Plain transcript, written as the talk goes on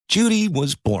Judy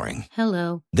was boring.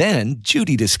 Hello. Then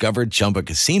Judy discovered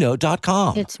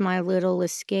ChumbaCasino.com. It's my little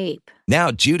escape. Now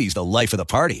Judy's the life of the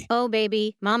party. Oh,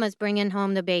 baby, mama's bringing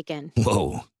home the bacon.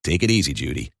 Whoa, take it easy,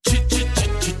 Judy.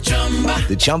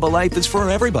 The Chumba life is for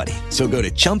everybody. So go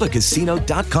to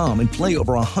ChumbaCasino.com and play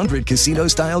over 100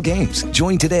 casino-style games.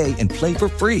 Join today and play for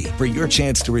free for your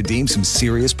chance to redeem some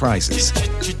serious prizes.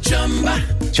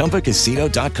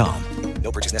 ChumbaCasino.com.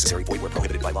 No purchase necessary. Void where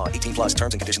prohibited by law. 18 plus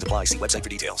terms and conditions apply. See website for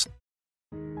details.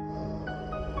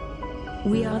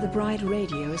 We Are the Bride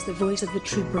Radio is the voice of the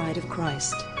true bride of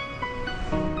Christ.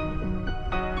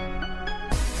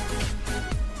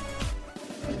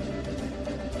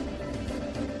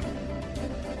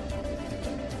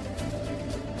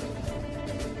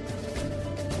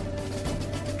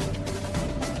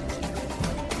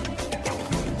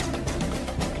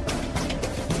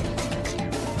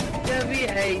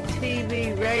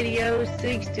 WATV Radio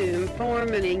seeks to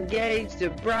inform and engage the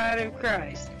bride of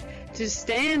Christ to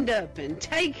stand up and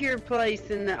take your place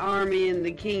in the army and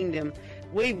the kingdom.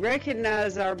 We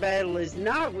recognize our battle is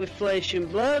not with flesh and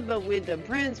blood, but with the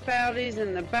principalities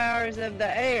and the powers of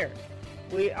the air.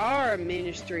 We are a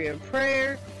ministry of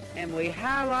prayer, and we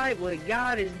highlight what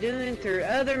God is doing through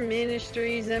other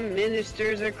ministries and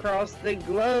ministers across the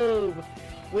globe.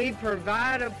 We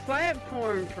provide a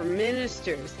platform for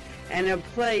ministers and a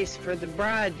place for the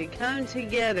bride to come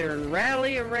together and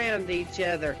rally around each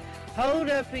other, hold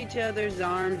up each other's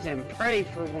arms, and pray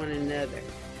for one another.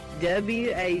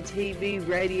 WATV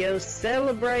Radio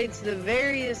celebrates the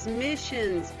various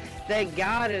missions that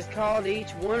God has called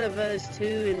each one of us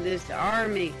to in this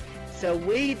army. So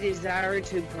we desire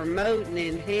to promote and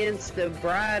enhance the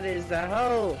bride as a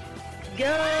whole.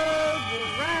 Go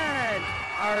bride!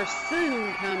 Our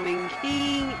soon coming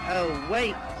King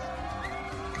awaits.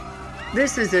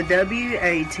 This is a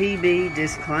WATB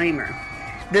disclaimer.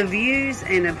 The views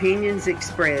and opinions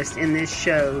expressed in this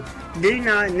show do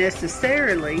not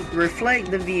necessarily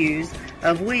reflect the views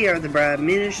of We Are the Bride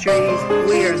Ministries,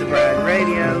 We Are the Bride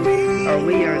Radio, or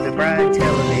We Are the Bride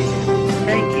Television.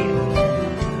 Thank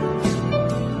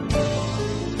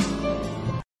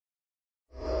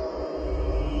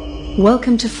you.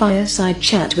 Welcome to Fireside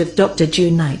Chat with Dr.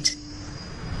 Jew Knight.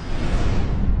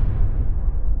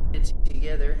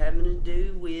 Having to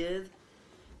do with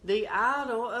the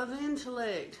idol of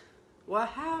intellect. Well,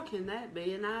 how can that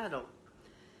be an idol?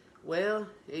 Well,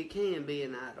 it can be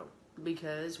an idol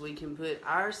because we can put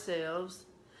ourselves,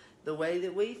 the way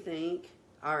that we think,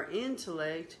 our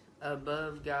intellect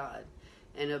above God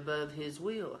and above His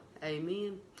will.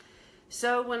 Amen.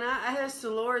 So when I asked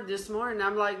the Lord this morning,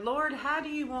 I'm like, Lord, how do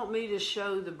you want me to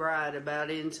show the bride about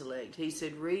intellect? He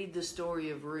said, read the story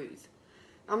of Ruth.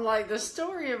 I'm like, the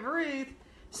story of Ruth?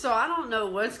 So I don't know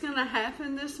what's going to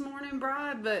happen this morning,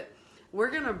 bride, but we're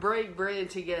going to break bread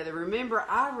together. Remember,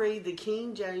 I read the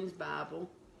King James Bible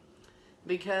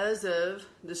because of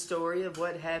the story of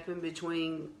what happened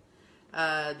between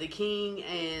the king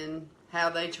and how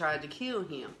they tried to kill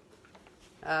him.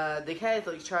 The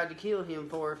Catholics tried to kill him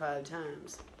 4 or 5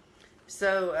 times.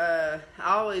 So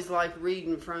I always like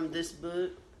reading from this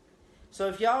book. So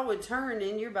if y'all would turn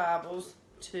in your Bibles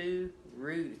to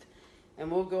Ruth. And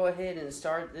we'll go ahead and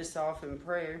start this off in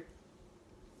prayer.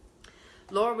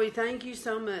 Lord, we thank you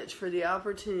so much for the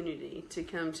opportunity to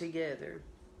come together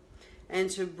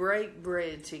and to break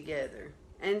bread together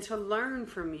and to learn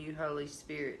from you, Holy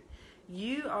Spirit.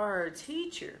 You are a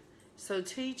teacher, so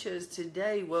teach us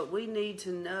today what we need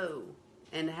to know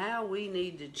and how we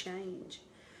need to change.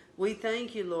 We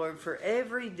thank you, Lord, for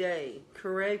every day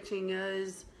correcting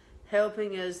us,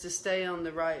 helping us to stay on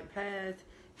the right path,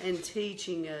 and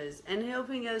teaching us and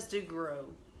helping us to grow,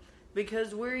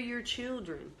 because we're your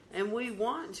children and we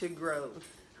want to grow.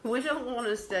 We don't want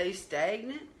to stay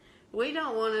stagnant. We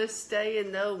don't want to stay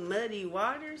in those muddy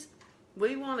waters.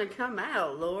 We want to come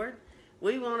out, Lord.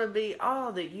 We want to be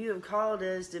all that you have called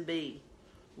us to be,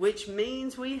 which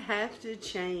means we have to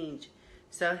change.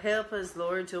 So help us,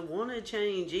 Lord, to want to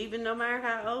change, even no matter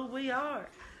how old we are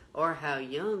or how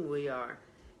young we are.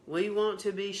 We want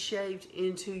to be shaped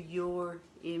into your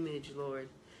image, Lord,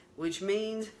 which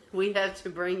means we have to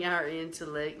bring our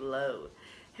intellect low.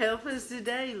 Help us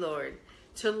today, Lord,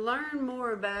 to learn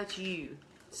more about you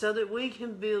so that we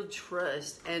can build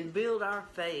trust and build our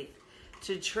faith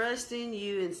to trust in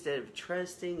you instead of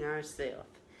trusting ourselves.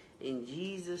 In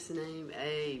Jesus' name,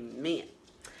 amen.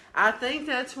 I think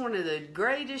that's one of the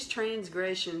greatest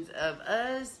transgressions of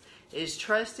us is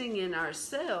trusting in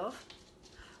ourselves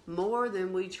more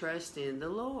than we trust in the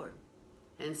Lord.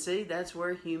 And see, that's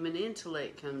where human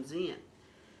intellect comes in.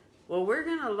 Well, we're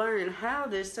going to learn how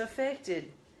this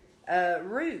affected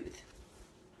Ruth.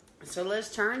 So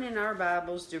let's turn in our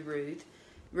Bibles to Ruth.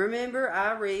 Remember,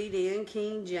 I read in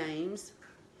King James.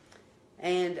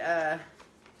 And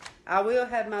I will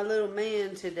have my little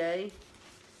man today.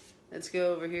 Let's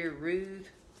go over here. Ruth.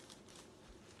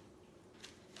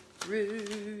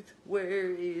 Ruth, where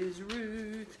is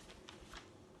Ruth?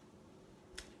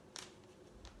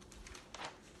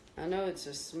 I know it's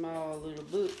a small little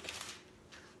book.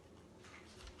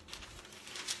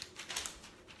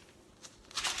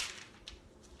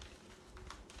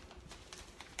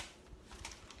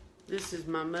 This is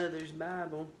my mother's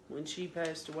Bible. When she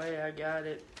passed away, I got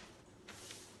it.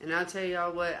 And I tell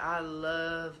y'all what, I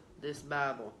love this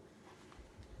Bible.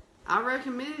 I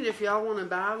recommend it if y'all want to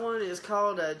buy one. It's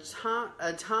called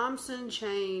a Thompson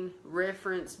Chain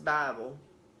Reference Bible.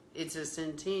 It's a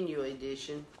Centennial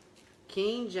edition,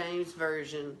 King James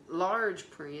Version, large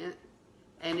print,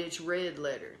 and it's red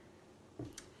letter.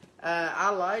 I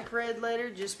like red letter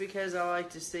just because I like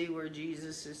to see where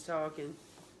Jesus is talking.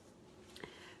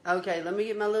 Okay, let me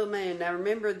get my little man. Now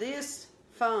remember, this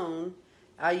phone,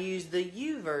 I use the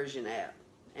YouVersion app.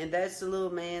 And that's the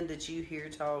little man that you hear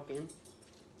talking.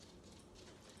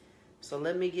 So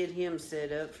let me get him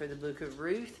set up for the book of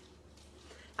Ruth.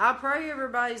 I pray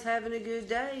everybody's having a good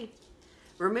day.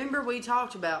 Remember, we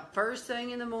talked about first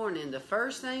thing in the morning. The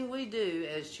first thing we do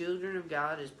as children of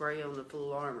God is pray on the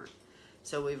full armor.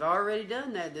 So we've already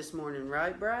done that this morning,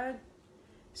 right, Bride?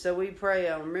 So we pray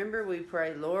on, remember, we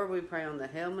pray, Lord, we pray on the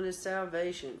helmet of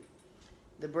salvation,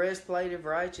 the breastplate of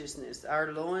righteousness,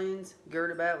 our loins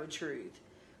girt about with truth,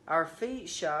 our feet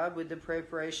shod with the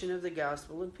preparation of the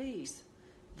gospel of peace,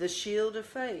 the shield of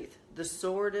faith, the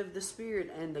sword of the Spirit,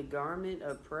 and the garment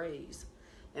of praise.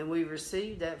 And we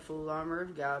receive that full armor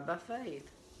of God by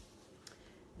faith.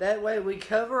 That way we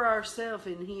cover ourselves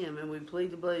in Him, and we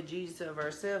plead the blood of Jesus over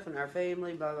ourselves and our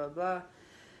family, blah, blah, blah.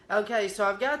 Okay, so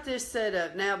I've got this set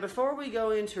up. Now, before we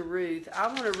go into Ruth, I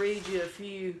want to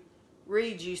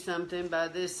read you something by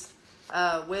this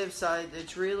website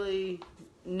that really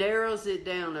narrows it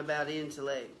down about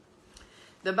intellect.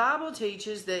 The Bible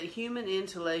teaches that human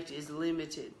intellect is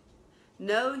limited.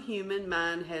 No human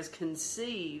mind has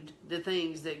conceived the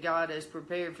things that God has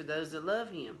prepared for those that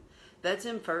love Him. That's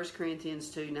in 1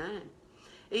 Corinthians 2:9.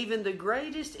 Even the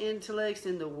greatest intellects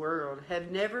in the world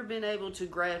have never been able to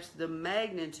grasp the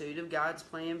magnitude of God's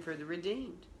plan for the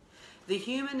redeemed. The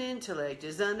human intellect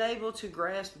is unable to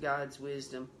grasp God's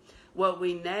wisdom. What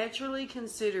we naturally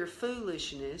consider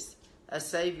foolishness, a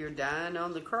Savior dying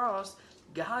on the cross,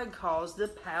 God calls the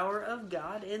power of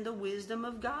God and the wisdom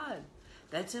of God.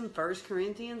 That's in 1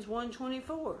 Corinthians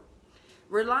 1:24.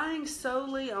 Relying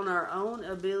solely on our own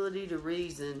ability to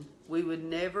reason, we would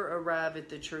never arrive at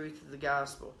the truth of the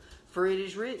gospel. For it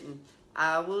is written,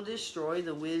 I will destroy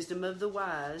the wisdom of the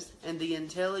wise, and the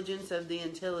intelligence of the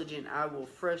intelligent I will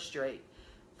frustrate.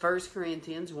 1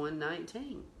 Corinthians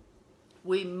 1:19.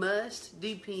 We must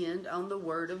depend on the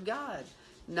Word of God,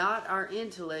 not our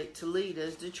intellect to lead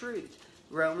us to truth.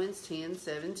 Romans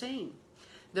 10:17.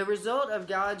 The result of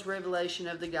God's revelation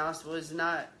of the gospel is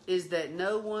that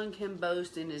no one can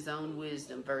boast in his own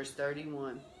wisdom. Verse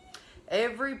 31.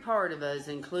 Every part of us,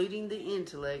 including the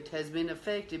intellect, has been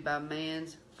affected by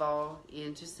man's fall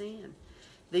into sin.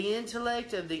 The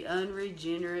intellect of the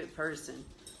unregenerate person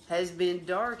has been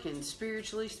darkened,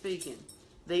 spiritually speaking.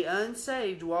 The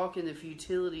unsaved walk in the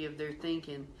futility of their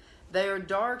thinking. They are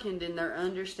darkened in their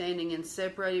understanding and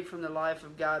separated from the life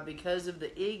of God because of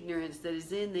the ignorance that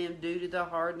is in them due to the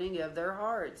hardening of their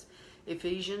hearts.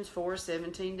 Ephesians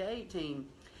 4:17-18.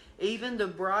 Even the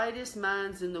brightest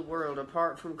minds in the world,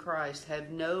 apart from Christ,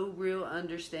 have no real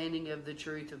understanding of the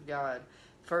truth of God.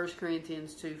 1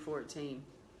 Corinthians 2:14.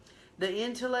 The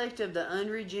intellect of the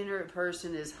unregenerate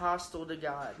person is hostile to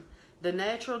God. The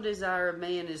natural desire of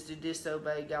man is to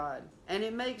disobey God, and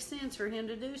it makes sense for him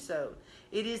to do so.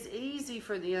 It is easy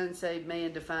for the unsaved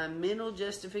man to find mental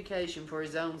justification for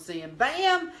his own sin.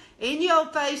 Bam! In your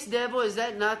face, devil. Is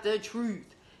that not the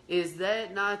truth? Is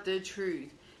that not the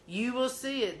truth? You will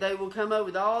see it. They will come up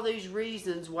with all these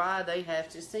reasons why they have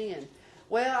to sin.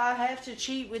 Well, I have to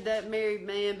cheat with that married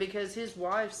man because his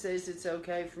wife says it's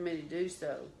okay for me to do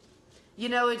so. You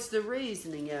know, it's the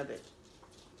reasoning of it.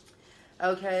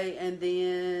 Okay, and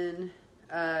then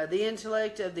the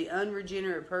intellect of the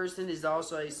unregenerate person is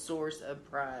also a source of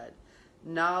pride.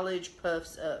 Knowledge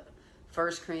puffs up.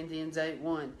 1 Corinthians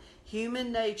 8:1.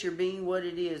 Human nature being what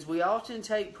it is, we often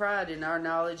take pride in our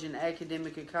knowledge and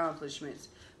academic accomplishments.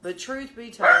 But truth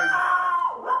be told,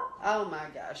 oh my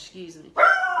gosh, excuse me,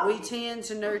 we tend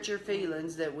to nurture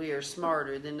feelings that we are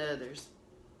smarter than others.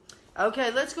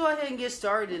 Okay, let's go ahead and get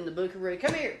started in the book of Ruth.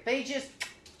 Come here, Peaches.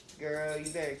 Girl,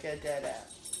 you better cut that out.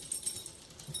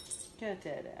 Cut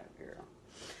that out, girl.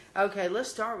 Okay, let's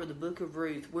start with the book of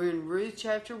Ruth. We're in Ruth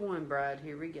chapter 1, Bride.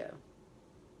 Here we go.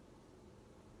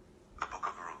 The book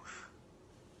of Ruth,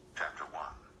 chapter 1.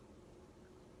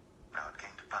 Now it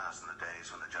came to pass in the days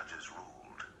when the judges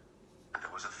ruled, that there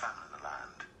was a famine in the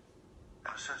land,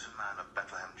 and a certain man of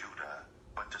Bethlehem, Judah,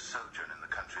 went to sojourn in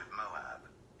the country of Moab,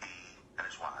 he and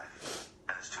his wife,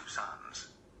 and his 2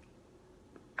 sons.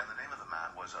 And the name of the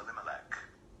man was Elimelech,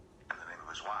 and the name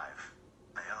of his wife,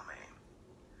 Naomi.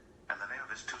 And the name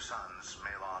of his 2 sons,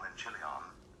 Mahlon and Chilion,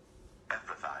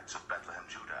 Ephrathites of Bethlehem,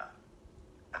 Judah.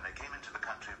 And they came into the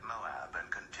country of Moab and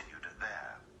continued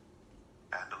there.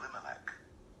 And Elimelech,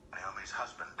 Naomi's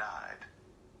husband, died,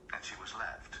 and she was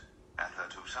left, and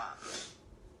her 2 sons.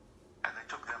 And they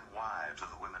took them wives of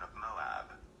the women of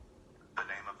Moab. The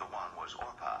name of the one was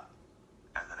Orpah,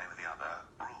 and the name of the other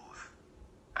Ruth.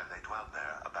 And they dwelt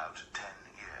there about 10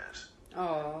 years.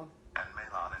 Oh. And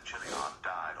Mahlon and Chilion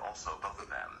died also, both of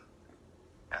them.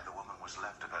 And the woman was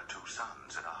left of her 2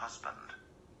 sons and her husband.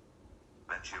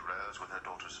 Then she arose with her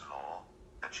daughters-in-law,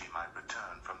 that she might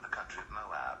return from the country of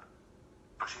Moab.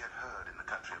 For she had heard in the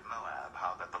country of Moab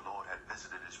how that the Lord had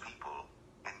visited his people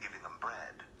in giving them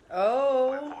bread.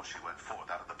 Oh. Wherefore she went forth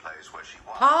out of the place where she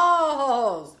was.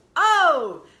 Pause.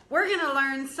 Oh, we're going to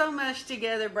learn so much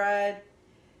together, Bride.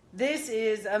 This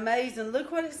is amazing.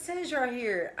 Look what it says right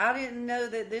here. I didn't know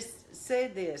that this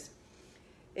said this.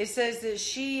 It says that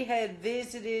she had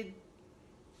visited,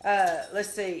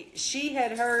 she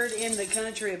had heard in the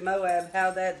country of Moab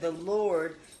how that the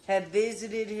Lord had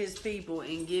visited his people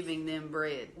in giving them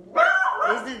bread.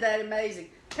 Isn't that amazing?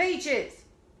 Peaches!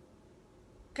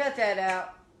 Cut that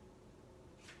out.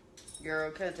 Girl,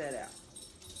 cut that out.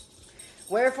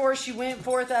 Wherefore she went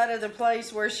forth out of the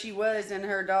place where she was, and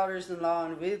her daughters-in-law,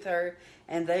 and with her,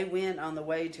 and they went on the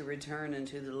way to return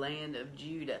unto the land of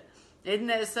Judah. Isn't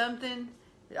that something?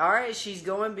 All right, she's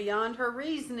going beyond her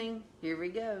reasoning. Here we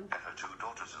go. And her 2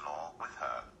 daughters-in-law with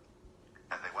her.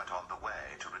 And they went on the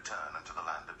way to return unto the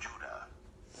land of Judah.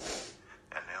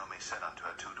 And Naomi said unto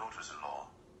her 2 daughters-in-law,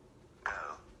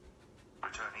 Go,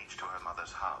 return each to her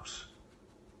mother's house.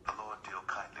 The Lord deal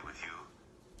kindly with you,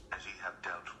 as ye have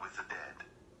dealt with the dead,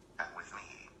 and with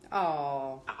me.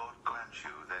 Oh. The Lord grant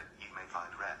you that ye may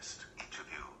find rest, each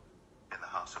of you, in the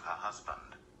house of her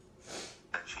husband.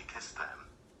 Then she kissed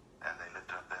them, and they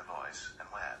lifted up their voice and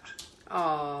wept.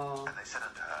 Oh. And they said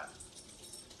unto her,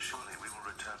 Surely we will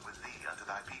return with thee unto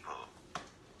thy people.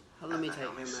 Let me take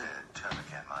Naomi your said, mind. Turn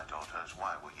again, my daughters,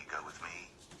 why will ye go with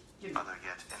me? Are there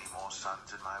yet any more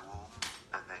sons in my womb,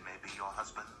 that they may be your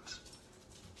husbands?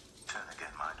 Turn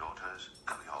again, my daughters,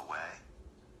 go your way.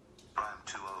 For I am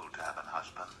too old to have an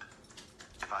husband.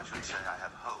 If I should say I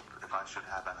have hope, if I should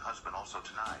have an husband also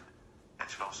tonight, and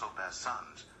should also bear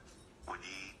sons, would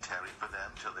ye tarry for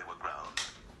them till they were grown?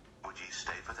 Would ye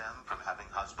stay for them from having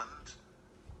husbands?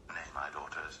 Nay, my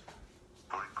daughters,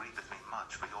 for it grieveth me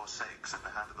much for your sakes that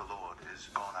the hand of the Lord is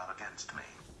gone out against me.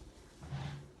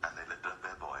 And they lifted up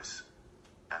their voice,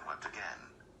 and wept again.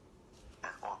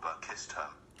 And Orpah kissed her.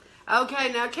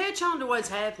 Okay, now catch on to what's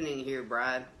happening here,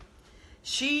 Bride.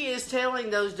 She is telling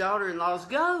those daughter-in-laws,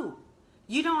 go.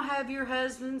 You don't have your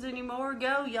husbands anymore.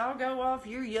 Go. Y'all go off.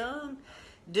 You're young.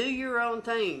 Do your own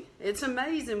thing. It's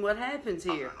amazing what happens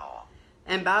here. Mother-in-law.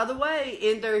 And by the way,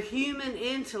 in their human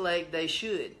intellect, they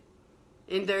should.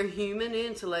 In their human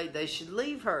intellect, they should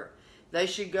leave her. They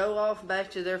should go off back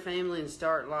to their family and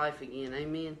start life again.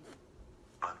 Amen.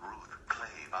 But Ruth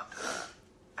clave unto her,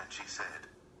 and she said,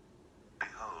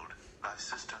 Behold, thy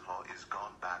sister-in-law is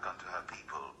gone back unto her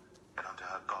people, and unto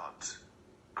her gods.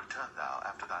 Return thou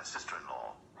after thy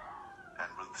sister-in-law. And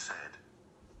Ruth said,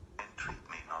 Entreat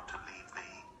me not to leave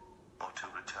thee, or to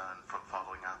return from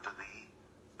following after thee.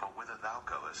 For whither thou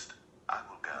goest, I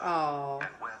will go, Oh.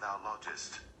 and where thou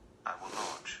lodgest, I will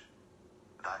lodge.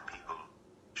 Thy people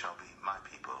shall be my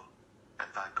people, and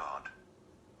thy God,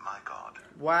 my God.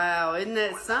 Wow, isn't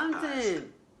that When thou diest,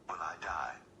 something? will I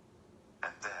die,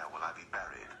 and there will I be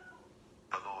buried.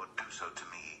 The Lord do so to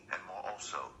me, and more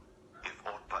also, if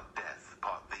aught but death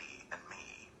part thee and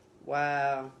me.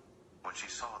 Wow. When she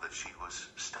saw that she was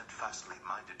steadfastly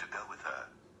minded to go with her,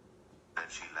 then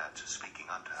she left speaking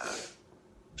unto her.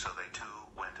 So they two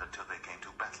went until they came to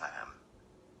Bethlehem.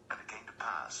 And it came to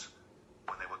pass,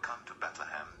 when they were come to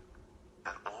Bethlehem,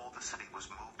 that all the city was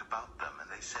moved about them, and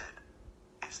they said,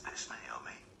 Is this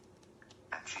Naomi?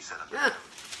 And she said unto them,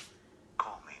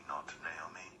 Call me not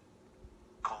Naomi,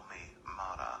 call me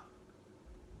Mara,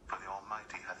 for the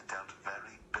Almighty hath dealt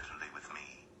very bitterly with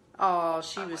me. Oh,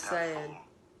 she I was went out sad. full,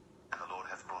 and the Lord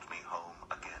hath brought me home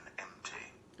again empty.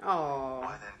 Oh.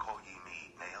 Why then call ye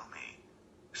me Naomi,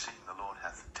 seeing the Lord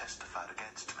hath testified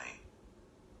against me,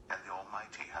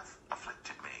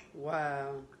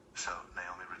 Wow. So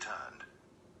Naomi returned,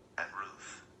 and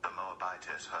Ruth, the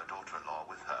Moabitess, her daughter-in-law,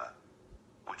 with her,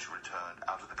 which returned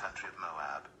out of the country of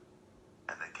Moab,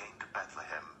 and they came to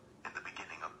Bethlehem in the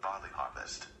beginning of barley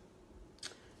harvest.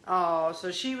 Oh,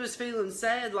 so she was feeling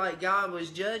sad like God was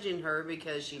judging her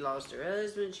because she lost her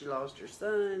husband, she lost her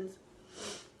sons.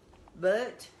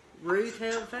 But Ruth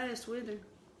held fast with her.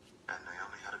 And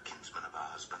Naomi had a kinsman of her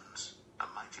husband's, a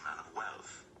mighty man of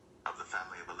wealth, of the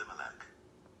family of Elimelech,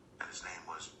 and his name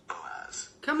was Boaz.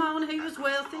 Come on, he was And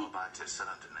wealthy. the Moabitess said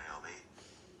unto Naomi,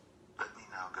 Let me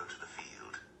now go to the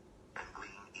field, and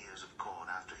glean ears of corn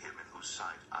after him in whose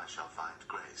sight I shall find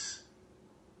grace.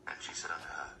 And she said unto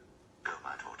her, Go,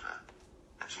 my daughter.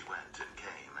 And she went and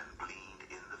came and gleaned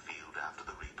in the field after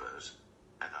the reapers,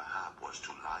 and her hap was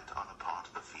to light on a part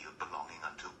of the field belonging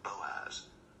unto Boaz,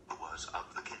 who was of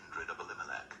the kindred of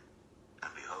Elimelech.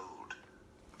 And behold,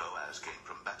 Boaz came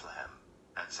from Bethlehem,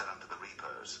 and said unto the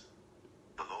reapers,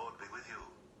 The Lord be with you.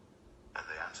 And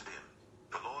they answered him,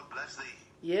 The Lord bless thee.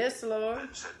 Yes, Lord.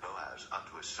 Then said Boaz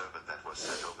unto his servant that was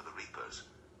set over the reapers,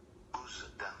 Whose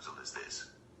damsel is this?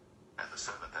 And the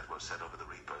servant that was set over the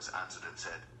reapers answered and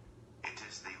said, It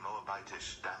is the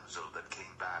Moabitish damsel that came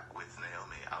back with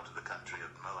Naomi out of the country of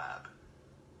Moab.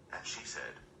 And she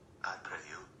said, I pray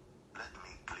you, let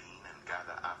me glean and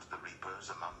gather after the reapers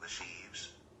among the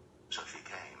sheaves. So she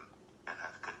came, and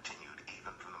hath continued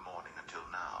even from the morning until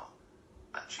now,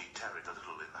 and she tarried a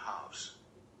little in the house.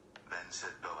 Then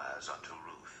said Boaz unto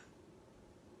Ruth,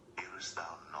 Hearest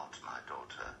thou not, my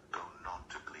daughter? Go not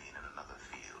to glean in another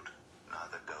field,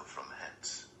 neither go from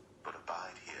hence, but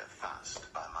abide here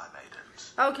fast by my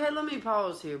maidens. Okay, let me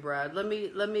pause here, Brad. Let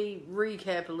me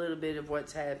recap a little bit of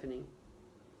what's happening.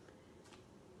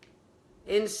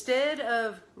 Instead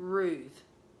of Ruth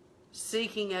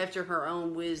seeking after her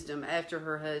own wisdom after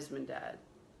her husband died,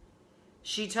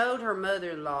 she told her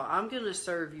mother-in-law, I'm going to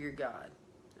serve your God.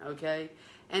 Okay?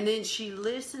 And then she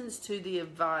listens to the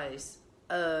advice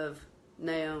of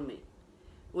Naomi,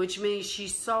 which means she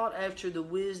sought after the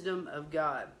wisdom of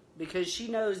God because she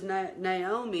knows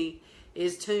Naomi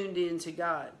is tuned into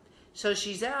God. So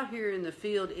she's out here in the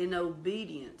field in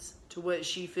obedience to what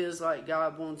she feels like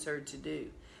God wants her to do.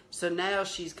 So now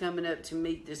she's coming up to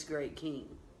meet this great king.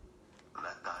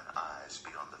 Let thine eyes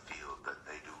be on the field that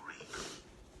they do reap,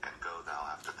 and go thou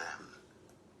after them.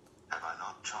 Have I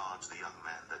not charged the young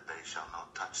men that they shall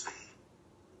not touch thee?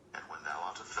 And when thou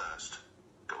art athirst,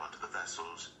 go unto the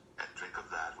vessels, and drink of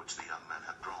that which the young men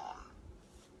have drawn.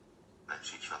 Then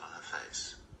she fell on her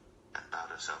face, and bowed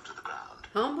herself to the ground.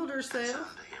 Humbled And said herself.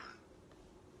 unto him,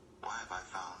 Why have I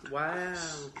found Wow.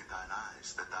 grace in thine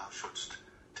eyes, that thou shouldst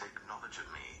take knowledge of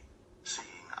me,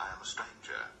 seeing I am a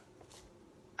stranger?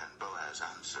 And Boaz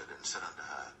answered and said unto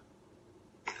her,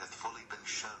 It hath fully been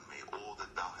shown me all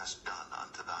that thou hast done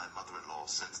unto thy mother-in-law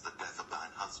since the death of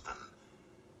thine husband,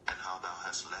 and how thou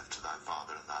hast left thy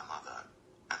father and thy mother,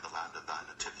 and the land of thy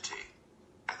nativity,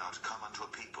 and art come unto a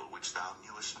people which thou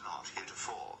knewest not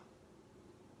heretofore.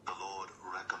 The Lord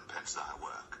recompense thy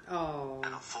work, Oh.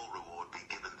 and a full reward be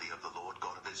given thee of the Lord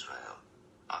God of Israel,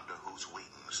 under whose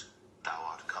wings thou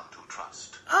art come to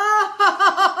trust.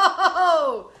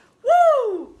 Oh!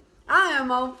 Woo! I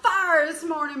am on fire this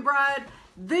morning, Bride.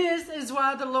 This is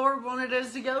why the Lord wanted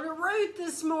us to go to Ruth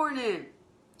this morning.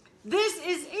 This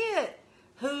is it.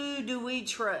 Who do we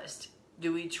trust?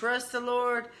 Do we trust the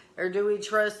Lord, or do we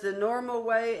trust the normal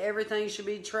way everything should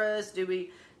be trusted?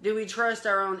 Do we trust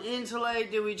our own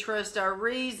intellect? Do we trust our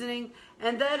reasoning?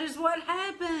 And that is what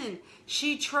happened.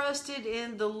 She trusted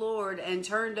in the Lord and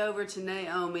turned over to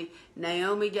Naomi.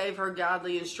 Naomi gave her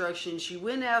godly instruction. She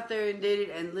went out there and did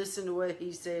it and listened to what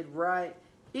he said right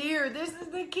here. This is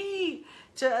the key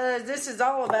to us. This is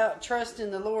all about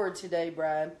trusting the Lord today,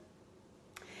 Bride.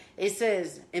 It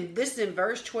says, and this is in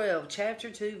verse 12, chapter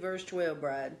 2, verse 12,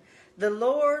 Bride. The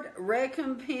Lord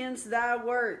recompense thy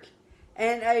work,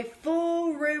 and a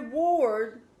full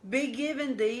reward be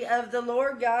given thee of the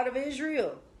Lord God of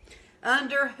Israel,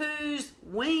 under whose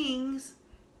wings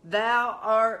thou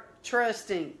art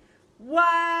trusting.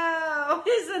 Wow!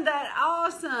 Isn't that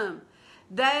awesome?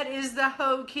 That is the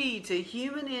whole key to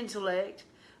human intellect,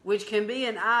 which can be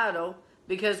an idol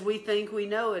because we think we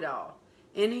know it all.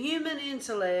 In human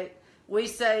intellect, we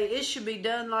say it should be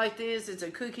done like this. It's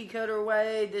a cookie cutter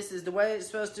way. This is the way it's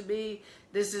supposed to be.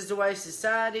 This is the way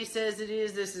society says it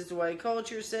is. This is the way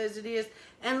culture says it is.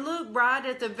 And look, Bride,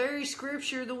 at the very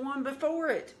scripture, the one before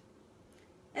it.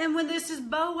 And when this is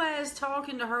Boaz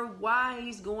talking to her, why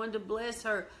he's going to bless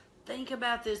her. Think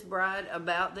about this, Bride,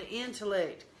 about the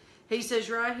intellect. He says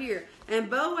right here, and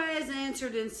Boaz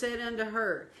answered and said unto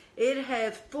her, It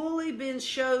hath fully been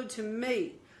showed to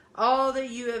me all that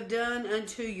you have done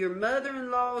unto your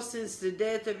mother-in-law since the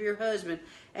death of your husband,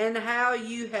 and how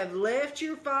you have left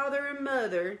your father and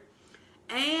mother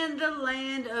and the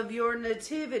land of your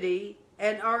nativity,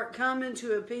 and art come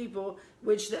into a people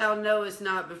which thou knowest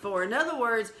not before. In other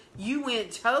words, you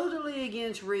went totally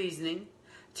against reasoning,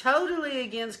 totally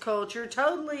against culture,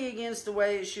 totally against the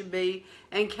way it should be,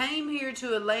 and came here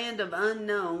to a land of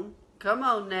unknown. Come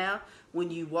on now.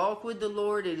 When you walk with the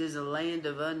Lord, it is a land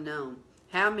of unknown.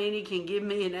 How many can give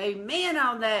me an amen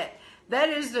on that? That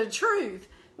is the truth.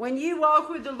 When you walk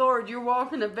with the Lord, you're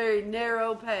walking a very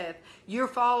narrow path. You're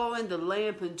following the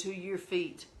lamp unto your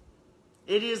feet.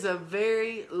 It is a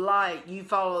very light. You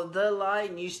follow the light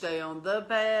and you stay on the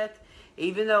path.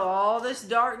 Even though all this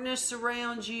darkness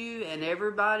surrounds you and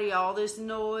everybody, all this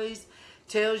noise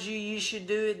tells you you should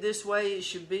do it this way, it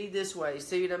should be this way.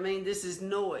 See what I mean? This is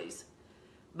noise.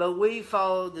 But we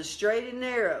follow the straight and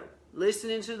narrow,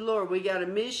 listening to the Lord. We got a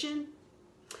mission.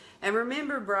 And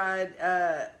remember, bride,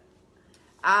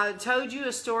 I told you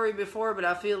a story before, but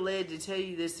I feel led to tell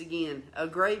you this again. A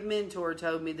great mentor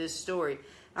told me this story.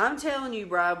 I'm telling you,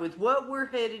 bride, with what we're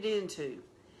headed into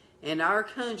in our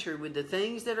country, with the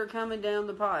things that are coming down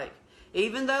the pike,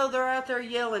 even though they're out there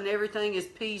yelling everything is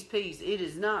peace, peace, it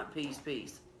is not peace,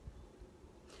 peace.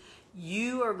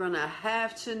 You are going to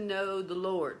have to know the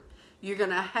Lord. You're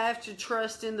going to have to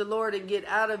trust in the Lord and get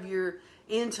out of your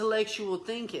intellectual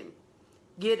thinking.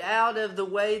 Get out of the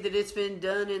way that it's been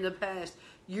done in the past.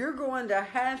 You're going to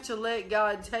have to let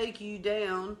God take you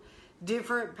down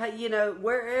different,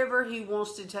 wherever He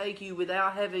wants to take you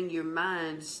without having your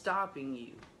mind stopping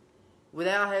you,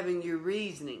 without having your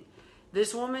reasoning.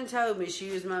 This woman told me, she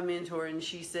was my mentor, and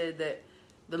she said that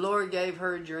the Lord gave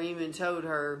her a dream and told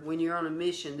her, when you're on a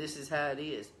mission, this is how it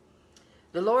is.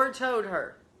 The Lord told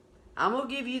her, I'm going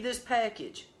to give you this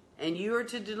package, and you are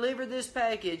to deliver this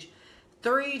package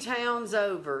 3 towns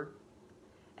over,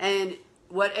 and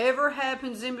whatever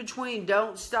happens in between,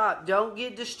 don't stop. Don't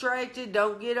get distracted.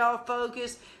 Don't get off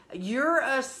focus. Your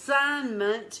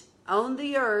assignment on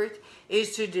the earth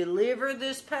is to deliver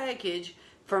this package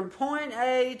from point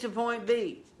A to point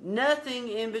B. Nothing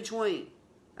in between.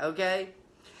 Okay?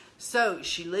 So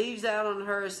she leaves out on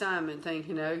her assignment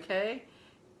thinking, okay.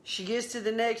 She gets to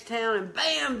the next town and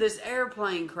bam, this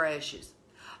airplane crashes.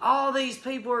 All these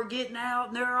people are getting out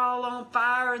and they're all on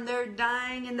fire and they're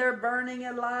dying and they're burning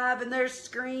alive and they're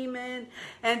screaming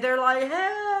and they're like,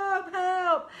 help,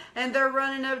 help. And they're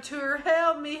running up to her,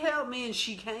 help me. And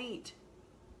she can't.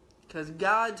 Because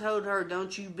God told her,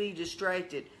 don't you be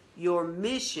distracted. Your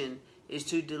mission is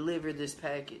to deliver this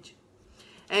package.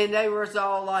 And they were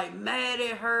all like mad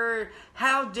at her.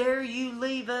 How dare you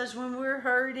leave us when we're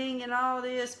hurting and all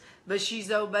this. But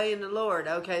she's obeying the Lord.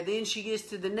 Okay, then she gets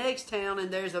to the next town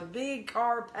and there's a big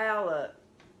car pileup.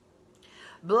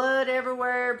 Blood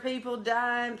everywhere, people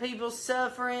dying, people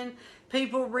suffering,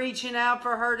 people reaching out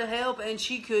for her to help, and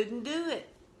she couldn't do it.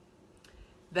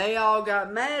 They all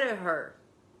got mad at her.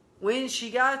 When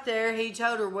she got there, He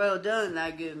told her, well done,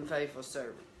 thy good and faithful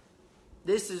servant.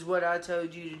 This is what I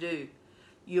told you to do.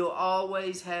 You'll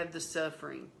always have the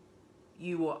suffering.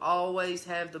 You will always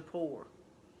have the poor.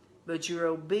 But your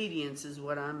obedience is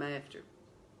what I'm after.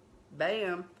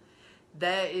 Bam.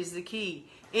 That is the key.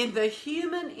 In the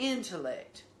human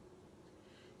intellect,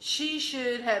 she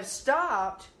should have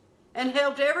stopped and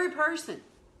helped every person.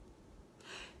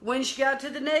 When she got to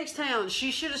the next town,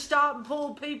 she should have stopped and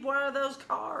pulled people out of those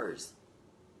cars.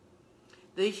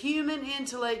 The human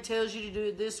intellect tells you to do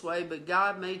it this way, but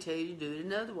God may tell you to do it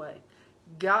another way.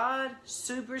 God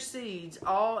supersedes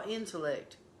all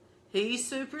intellect. He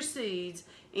supersedes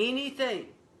anything.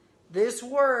 This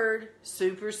word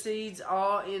supersedes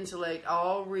all intellect,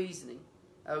 all reasoning.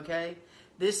 Okay?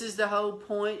 This is the whole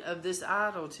point of this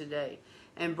idol today.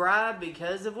 And bride,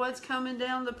 because of what's coming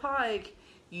down the pike,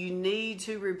 you need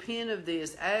to repent of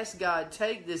this. Ask God,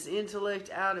 take this intellect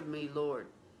out of me, Lord.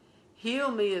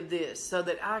 Heal me of this so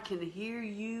that I can hear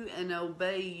you and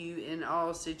obey you in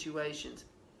all situations.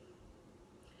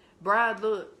 Bride,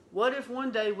 look, what if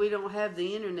one day we don't have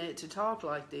the internet to talk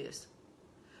like this?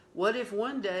 What if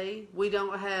one day we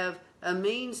don't have a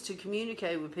means to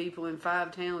communicate with people in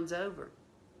 5 towns over?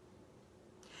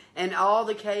 And all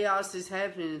the chaos is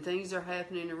happening and things are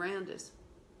happening around us.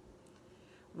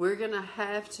 We're going to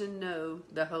have to know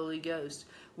the Holy Ghost.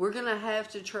 We're going to have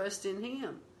to trust in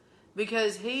Him.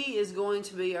 Because He is going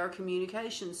to be our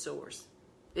communication source.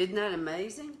 Isn't that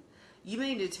amazing? You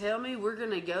mean to tell me we're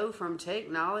going to go from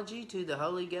technology to the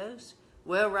Holy Ghost?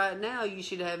 Well, right now you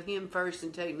should have Him first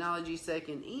and technology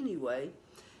second anyway.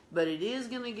 But it is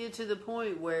going to get to the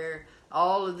point where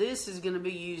all of this is going to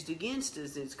be used against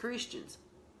us as Christians.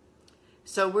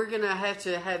 So we're going to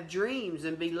have dreams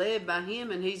and be led by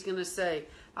him, and he's going to say,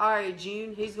 all right,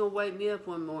 June, he's going to wake me up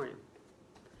one morning.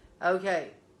 Okay,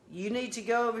 you need to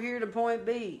go over here to point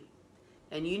B,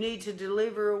 and you need to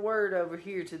deliver a word over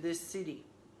here to this city.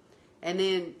 And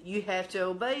then you have to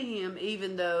obey him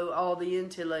even though all the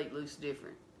intellect looks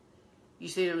different. You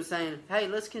see what I'm saying? Hey,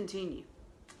 let's continue.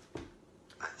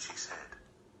 Then she said,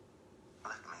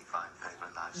 let me find favor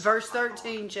in thy sight, Verse my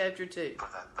 13, Lord, chapter 2. for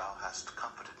that thou hast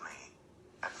comforted me,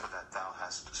 and for that thou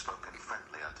hast spoken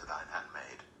friendly unto thine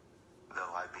handmaid, though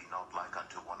I be not like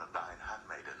unto one of thine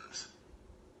handmaidens.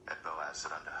 And Boaz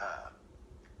said unto her,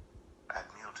 at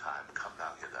mealtime come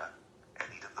thou hither, and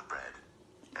eat of the bread,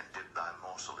 and dip thy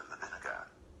morsel in the vinegar.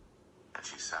 And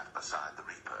she sat beside the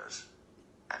reapers,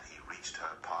 and he reached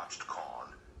her parched corn,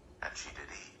 and she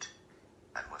did eat,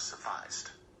 and was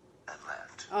sufficed, and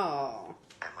left. Oh.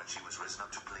 And when she was risen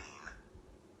up to glean,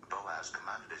 Boaz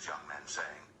commanded his young men,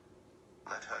 saying,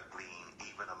 let her glean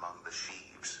even among the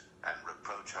sheaves, and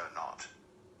reproach her not.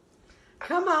 And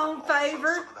Come on, also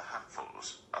favor. some of the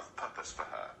handfuls of purpose for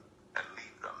her, and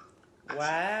leave them, that Wow.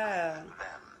 she may glean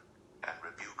them, and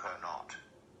rebuke her not.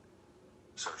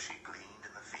 So she gleaned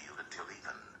in the field until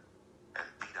even, and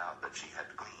beat out that she had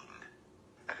gleaned,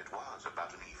 and it was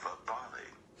about an ephah of barley.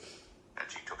 And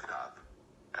she took it up,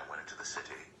 and went into the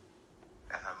city.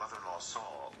 And her mother-in-law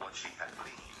saw what she had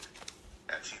gleaned,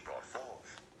 and she brought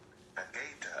forth, and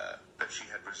gave to her that she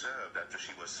had reserved after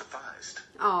she was sufficed.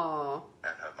 Oh.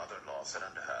 And her mother-in-law said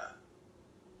unto her,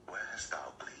 where hast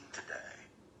thou gleaned today?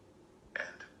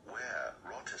 And where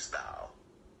wroughtest thou?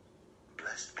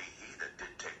 Blessed be he that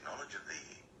did take knowledge of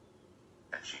thee.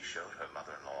 And she showed her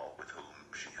mother-in-law with whom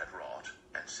she had wrought,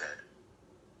 and said,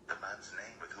 the man's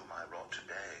name with whom I wrought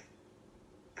today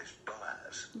is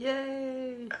Boaz.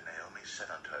 Yay. And Naomi said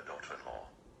unto her daughter-in-law,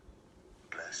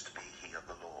 blessed be he of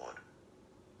the Lord,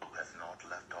 who hath not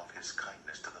left off his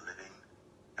kindness to the living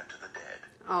and to the dead.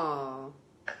 Oh.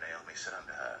 And Naomi said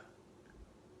unto her,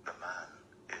 the man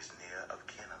is near of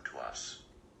kin unto us,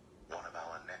 one of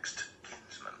our next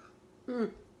kinsmen.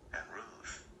 And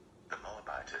Ruth, the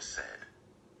Moabitess, said,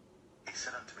 he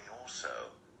said unto me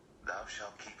also, thou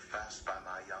shalt keep fast by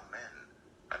my young men,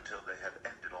 until they have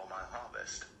ended all my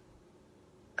harvest.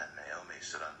 And Naomi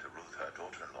said unto Ruth her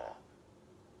daughter-in-law,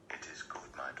 it is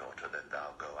good, my daughter, that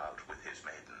thou go out with his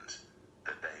maidens,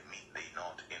 that they meet thee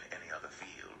not in any other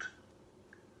field.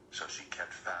 So she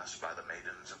kept fast by the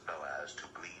maidens of Boaz to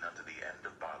glean unto the end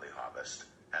of barley harvest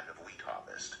and of wheat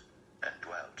harvest, and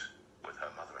dwelt with her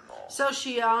mother-in-law. So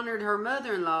she honored her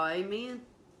mother-in-law. Amen.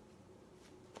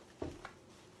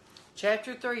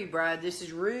 Chapter 3, bride. This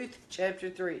is Ruth, chapter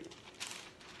 3.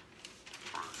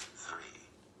 Ruth 3.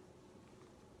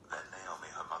 Then Naomi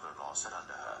her mother-in-law said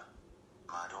unto her,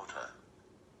 my daughter,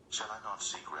 shall I not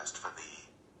seek rest for thee,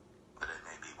 that it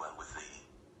may be well with thee?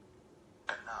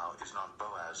 And now is not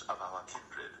Boaz of our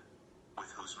kindred,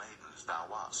 with whose maidens thou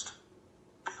wast?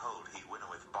 Behold, he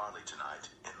winnoweth barley tonight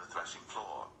in the threshing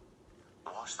floor.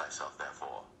 Wash thyself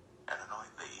therefore, and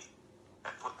anoint thee,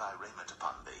 and put thy raiment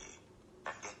upon thee,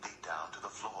 and get thee down to the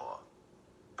floor.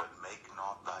 But make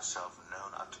not thyself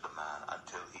known unto the man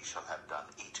until he shall have done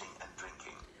eating and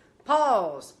drinking.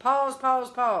 Pause.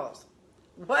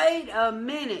 Wait a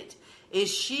minute.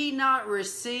 Is she not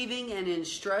receiving an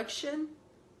instruction?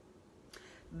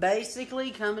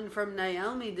 Basically, coming from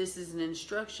Naomi, this is an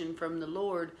instruction from the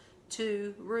Lord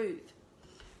to Ruth.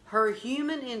 Her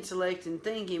human intellect and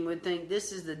thinking would think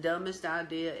this is the dumbest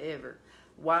idea ever.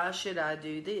 Why should I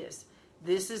do this?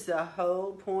 This is the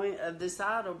whole point of this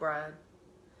idol, bride.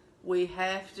 We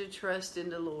have to trust in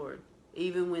the Lord,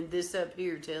 even when this up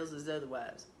here tells us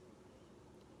otherwise.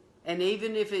 And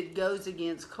even if it goes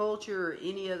against culture or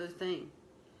any other thing,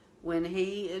 when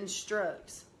He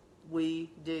instructs, we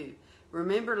do.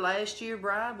 Remember last year,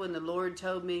 bride, when the Lord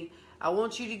told me, I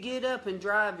want you to get up and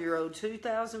drive your old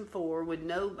 2004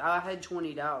 with I had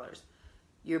 $20,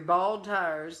 your bald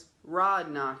tires,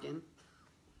 rod knocking,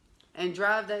 and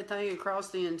drive that thing across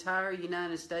the entire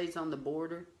United States on the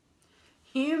border?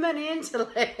 Human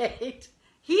intellect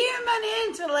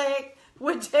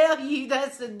would tell you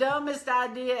that's the dumbest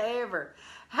idea ever.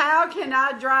 How can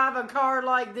I drive a car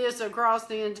like this across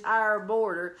the entire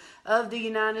border of the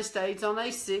United States on a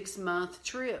 6-month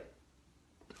trip?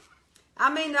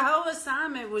 I mean, the whole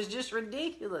assignment was just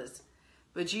ridiculous.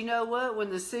 But you know what? When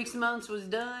the 6 months was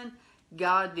done,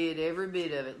 God did every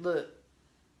bit of it. Look,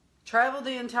 travel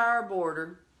the entire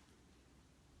border,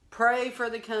 pray for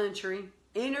the country,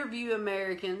 interview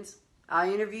Americans.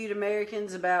 I interviewed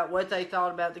Americans about what they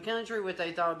thought about the country, what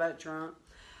they thought about Trump.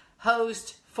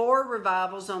 Host 4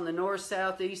 revivals on the north,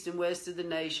 south, east, and west of the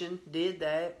nation. Did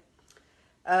that.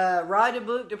 Write a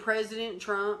book to President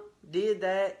Trump, did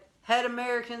that. Had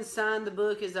Americans sign the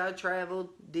book as I traveled,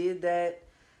 did that.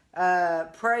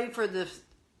 Pray for the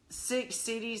 6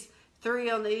 cities,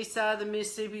 3 on the east side of the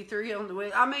Mississippi, 3 on the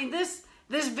west. I mean, this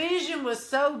vision was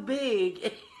so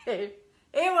big, it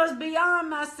was beyond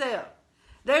myself.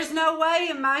 There's no way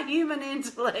in my human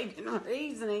intellect and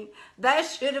reasoning that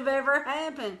should have ever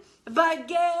happened. But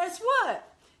guess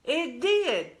what? It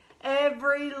did.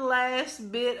 Every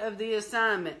last bit of the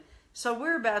assignment. So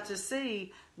we're about to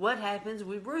see what happens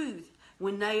with Ruth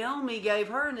when Naomi gave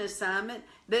her an assignment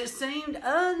that seemed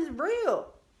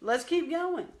unreal. Let's keep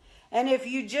going. And if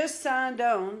you just signed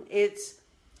on,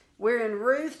 we're in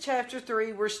Ruth chapter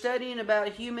 3. We're studying about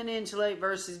human intellect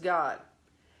versus God.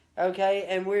 Okay,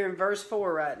 and we're in verse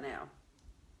 4 right now.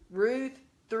 Ruth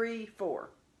 3:4.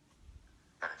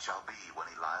 And it shall be when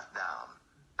he lieth down,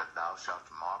 that thou shalt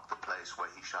mark the place where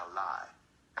he shall lie,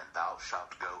 and thou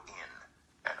shalt go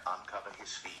in, and uncover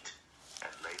his feet,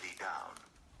 and lay thee down,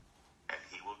 and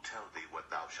he will tell thee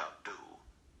what thou shalt do.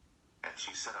 And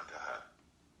she said unto her,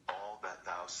 All that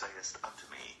thou sayest unto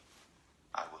me,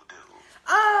 I will do.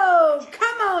 Oh,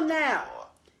 come on now.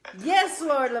 Yes,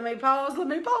 Lord, let me pause.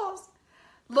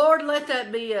 Lord, let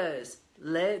that be us.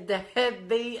 Let that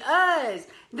be us.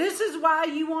 This is why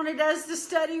you wanted us to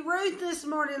study Ruth this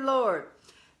morning, Lord.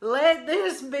 Let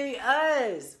this be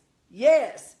us.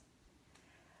 Yes.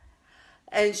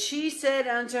 And she said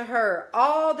unto her,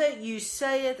 All that you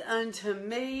saith unto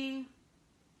me,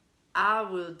 I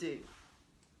will do.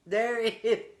 There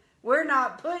is. We're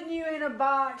not putting you in a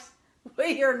box.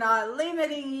 We are not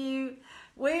limiting you.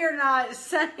 We are not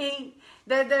saying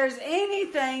that there's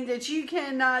anything that you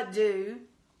cannot do.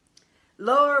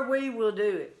 Lord, we will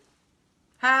do it.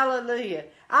 Hallelujah.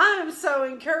 I am so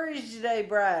encouraged today,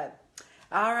 bride.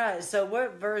 All right, so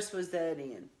what verse was that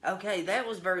in? Okay, that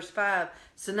was verse 5.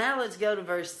 So now let's go to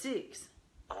verse 6.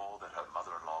 All that her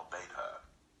mother-in-law bade her.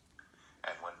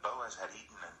 And when Boaz had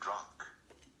eaten and drunk,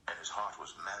 and his heart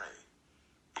was merry,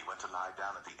 he went to lie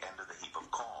down at the end of the heap of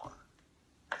corn.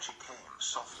 And she came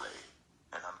softly,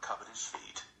 and uncovered his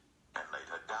feet, and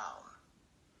laid her down.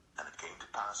 And it came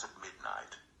to pass at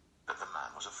midnight, that the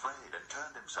man was afraid, and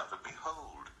turned himself, and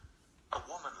behold, a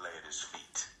woman lay at his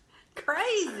feet.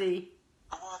 Crazy.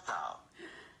 Who art thou?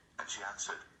 And she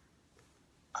answered,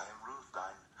 I am Ruth,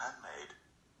 thine handmaid.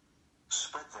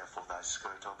 Spread therefore thy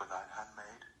skirt over thine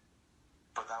handmaid,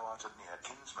 for thou art a near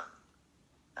kinsman.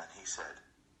 And he said,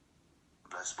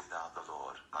 Blessed be thou the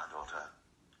Lord, my daughter,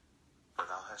 for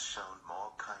thou hast shown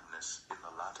more kindness in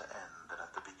the latter end than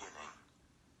at the beginning,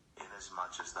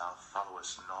 inasmuch as thou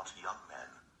followest not young men,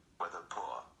 whether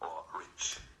poor or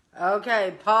rich.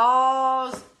 Okay,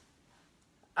 pause.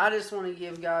 I just want to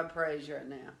give God praise right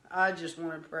now. I just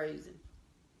want to praise Him.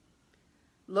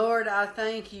 Lord, I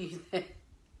thank you that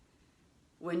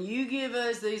when you give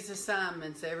us these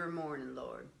assignments every morning,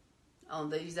 Lord, on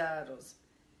these idols,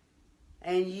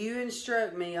 and you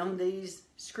instruct me on these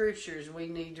scriptures we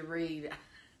need to read,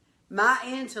 my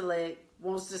intellect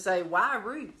wants to say, why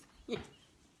Ruth?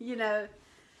 You know.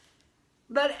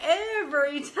 But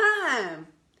every time,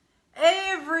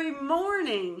 every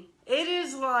morning, it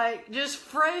is like just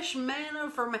fresh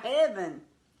manna from heaven.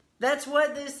 That's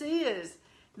what this is.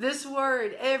 This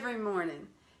word every morning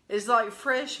is like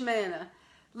fresh manna.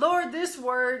 Lord, this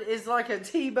word is like a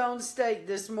T-bone steak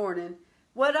this morning.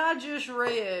 What I just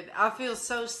read, I feel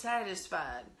so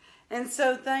satisfied and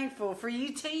so thankful for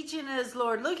you teaching us,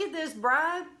 Lord. Look at this,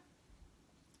 bride.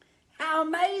 How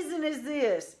amazing is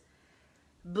this?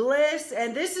 Bless,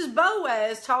 and this is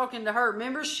Boaz talking to her.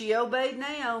 Remember, she obeyed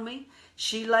Naomi.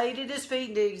 She laid at his feet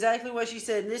and did exactly what she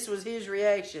said, and this was his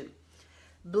reaction.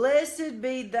 Blessed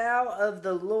be thou of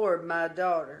the Lord, my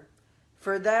daughter,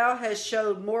 for thou hast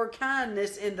showed more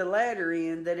kindness in the latter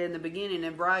end than in the beginning.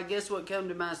 And bride, guess what come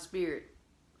to my spirit?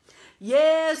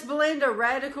 Yes, Belinda,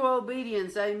 radical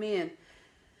obedience, amen.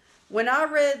 When I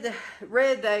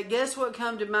read that, guess what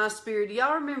come to my spirit? Do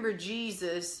y'all remember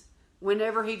Jesus,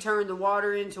 whenever he turned the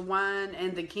water into wine,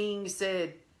 and the king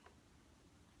said,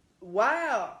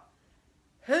 wow,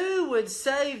 who would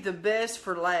save the best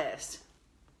for last?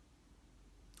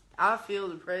 I feel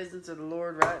the presence of the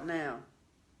Lord right now.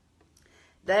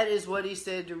 That is what he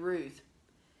said to Ruth.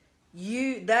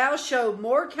 Thou showed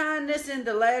more kindness in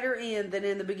the latter end than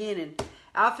in the beginning.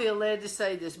 I feel led to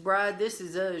say this, bride, this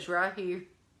is us right here.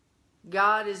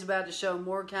 God is about to show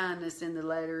more kindness in the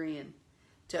latter end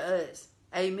to us.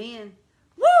 Amen.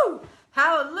 Woo!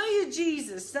 Hallelujah,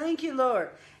 Jesus. Thank you, Lord.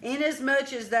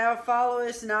 Inasmuch as thou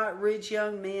followest not rich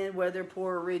young men, whether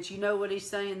poor or rich. You know what he's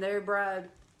saying there, bride?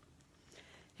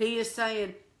 He is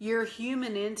saying, your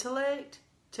human intellect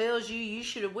tells you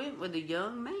should have went with a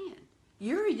young man.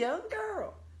 You're a young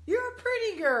girl. You're a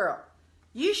pretty girl.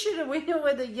 You should have went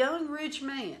with a young rich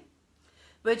man.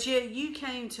 But yet you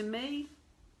came to me.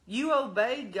 You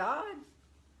obeyed God.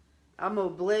 I'm going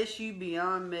to bless you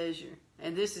beyond measure.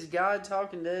 And this is God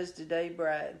talking to us today,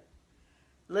 bride.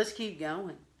 Let's keep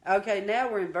going. Okay,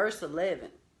 now we're in verse 11.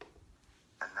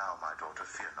 And now, my daughter,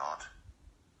 fear not.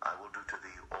 I will do to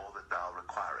thee all that thou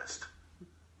requirest.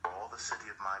 For all the city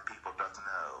of my people doth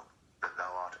know that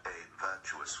thou art a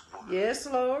virtuous woman. Yes,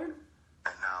 Lord.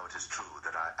 And now it is true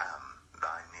that I am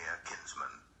thy near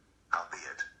kinsman.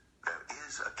 Howbeit, there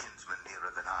is a kinsman nearer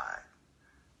than I.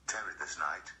 Tarry this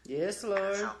night. Yes, And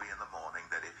Lord. it shall be in the morning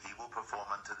that if he will perform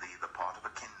unto thee the part of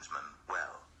a kinsman,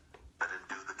 well, let him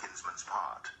do the kinsman's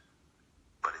part.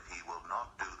 But if he will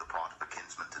not do the part of a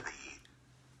kinsman to thee,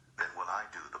 then will I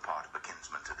do the part of a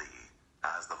kinsman to thee,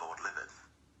 as the Lord liveth.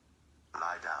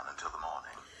 Lie down until the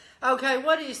morning. Okay,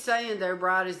 what he's saying there,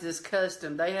 bride, is this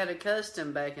custom. They had a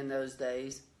custom back in those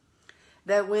days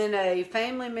that when a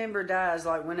family member dies,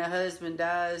 like when a husband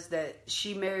dies, that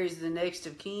she marries the next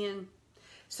of kin.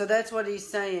 So that's what he's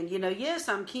saying. You know, yes,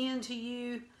 I'm kin to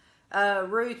you,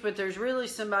 Ruth, but there's really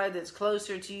somebody that's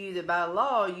closer to you that by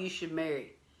law you should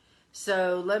marry.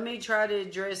 So let me try to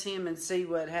address him and see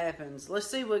what happens. Let's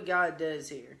see what God does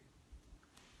here.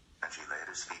 And she lay at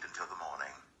his feet until the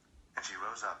morning, and she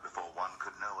rose up before one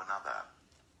could know another.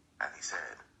 And he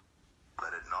said,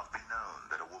 Let it not be known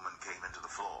that a woman came into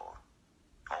the floor.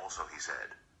 Also he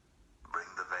said, Bring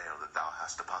the veil that thou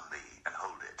hast upon thee, and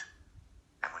hold it.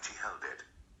 And when she held it,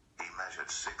 he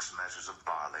measured 6 measures of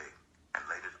barley, and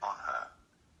laid it on her.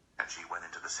 And she went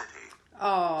into the city.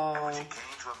 Oh. And when she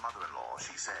came to her mother-in-law,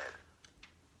 she said,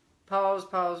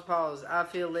 Pause. I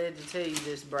feel led to tell you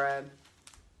this, bride.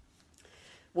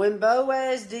 When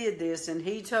Boaz did this and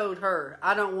he told her,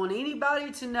 I don't want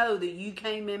anybody to know that you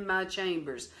came in my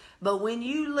chambers. But when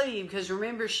you leave, because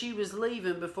remember she was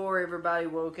leaving before everybody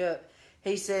woke up,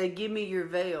 he said, give me your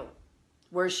veil,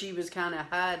 where she was kind of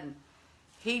hiding.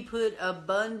 He put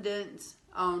abundance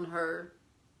on her.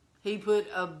 He put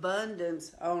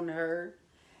abundance on her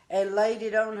and laid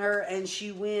it on her, and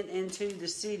she went into the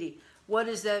city. What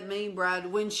does that mean, bride?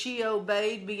 When she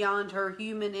obeyed beyond her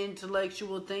human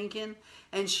intellectual thinking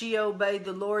and she obeyed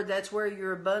the Lord, that's where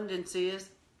your abundance is.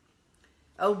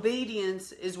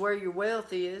 Obedience is where your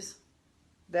wealth is.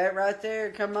 That right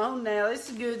there. Come on now. This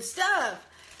is good stuff.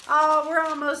 Oh, we're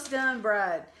almost done,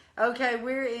 bride. Okay,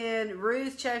 we're in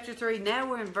Ruth chapter 3. Now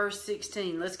we're in verse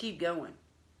 16. Let's keep going.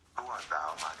 Who art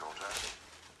thou, my daughter?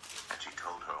 And she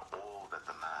told her all that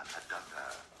the man had done to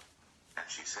her. And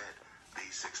she said,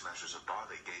 These 6 measures of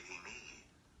barley gave he me.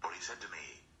 For he said to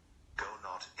me, Go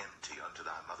not empty unto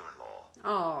thy mother-in-law.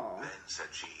 Oh. Then said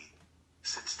she,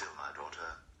 Sit still, my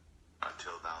daughter,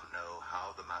 until thou know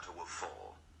how the matter will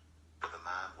fall. For the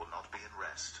man will not be in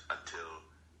rest until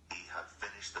he have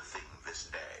finished the thing this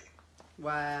day.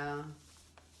 Wow.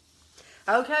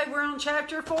 Okay, we're on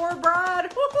chapter 4,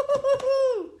 bride.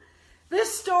 Woo-hoo-hoo-hoo-hoo.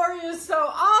 This story is so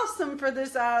awesome for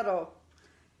this idol.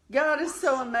 God is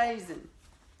so amazing.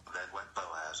 Then went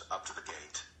Boaz up to the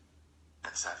gate,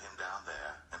 and sat him down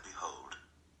there, and behold,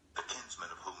 the kinsman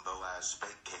of whom Boaz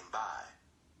spake came by,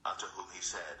 unto whom he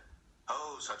said,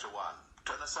 Ho, such a one,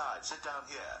 turn aside, sit down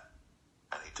here.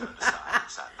 And he turned aside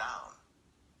and sat down.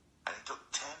 And he took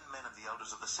 10 men of the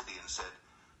elders of the city, and said,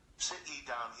 Sit ye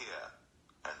down here.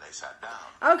 And they sat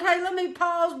down. Okay, let me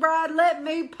pause, bride. Let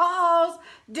me pause.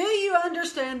 Do you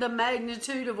understand the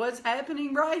magnitude of what's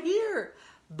happening right here?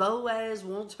 Boaz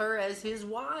wants her as his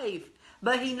wife.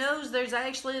 But he knows there's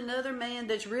actually another man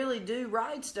that's really due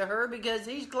rights to her because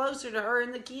he's closer to her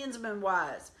in the kinsman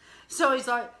wise. So he's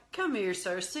like, come here,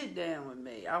 sir. Sit down with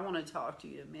me. I want to talk to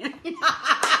you a minute.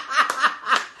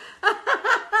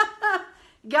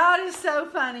 God is so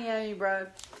funny, ain't he, bro?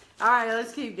 All right,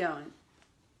 let's keep going.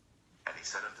 And he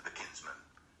said unto the kinsman,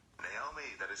 Naomi,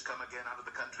 that is come again out of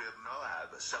the country of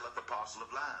Moab, selleth a parcel of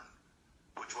land,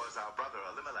 which was our brother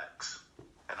Elimelech's.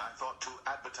 And I thought to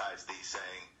advertise thee,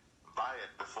 saying, Buy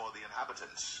it before the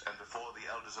inhabitants, and before the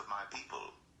elders of my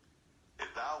people.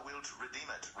 If thou wilt redeem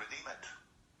it, redeem it.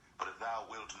 But if thou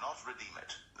wilt not redeem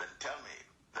it, then tell me,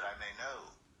 that I may know.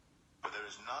 For there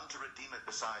is none to redeem it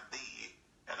beside thee,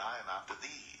 and I am after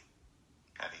thee.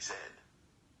 And he said,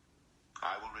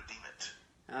 I will redeem it.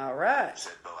 All right.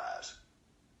 Said Boaz,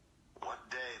 What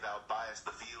day thou buyest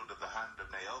the field of the hand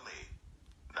of Naomi,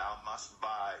 thou must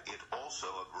buy it also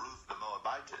of Ruth the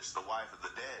Moabitess, the wife of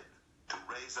the dead, to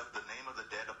raise up the name of the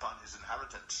dead upon his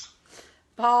inheritance.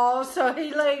 Paul, so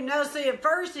he laid. Now see, at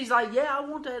first he's like, yeah, I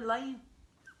want that land.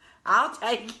 I'll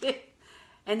take it.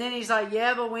 And then he's like,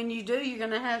 yeah, but when you do, you're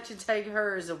going to have to take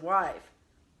her as a wife.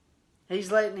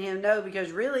 He's letting him know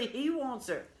because really he wants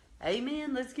her.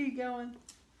 Amen. Let's keep going.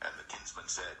 And the kinsman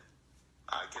said,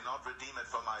 I cannot redeem it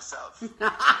for myself. Thou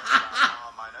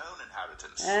art mine own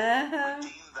inheritance.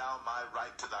 Redeem thou my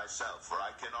right to thyself, for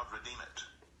I cannot redeem it.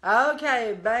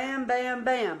 Okay, bam, bam,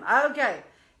 bam. Okay,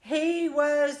 he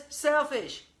was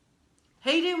selfish.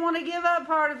 He didn't want to give up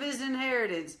part of his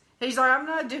inheritance. He's like, I'm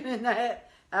not doing that.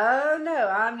 Oh no,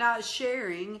 I'm not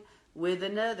sharing with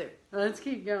another. Let's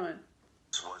keep going.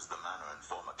 This was the manner in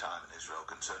former time in Israel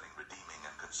concerning redeeming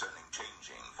and concerning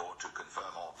changing, for to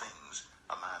confirm all things,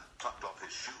 a man plucked off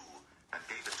his shoe and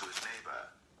gave it to his neighbor,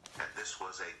 and this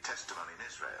was a testimony in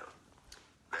Israel.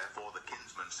 Therefore the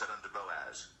kinsman said unto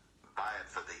Boaz, buy it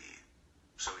for thee.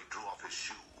 So he drew off his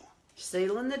shoe.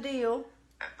 Sealing the deal.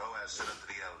 And Boaz said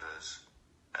unto the elders,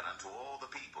 and unto all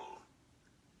the people,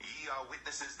 ye are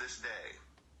witnesses this day,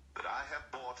 that I have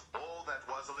bought all that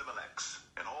was Elimelech's,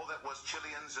 and all that was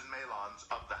Chilion's and Mahlon's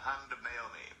of the hand of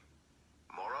Naomi.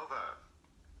 Moreover,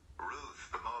 Ruth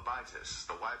the Moabitess,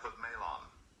 the wife of Mahlon,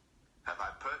 have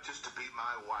I purchased to be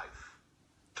my wife,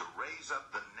 to raise up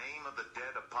the name of the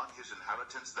dead upon his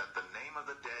inheritance, that the name of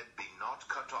the dead be not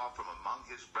cut off from among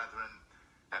his brethren,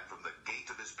 and from the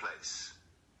gate of his place.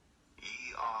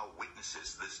 Ye are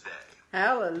witnesses this day.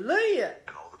 Hallelujah.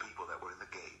 And all the people that were in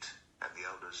the gate, and the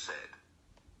elders said,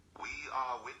 we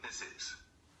are witnesses.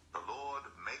 The Lord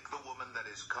make the woman that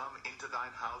is come into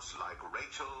thine house like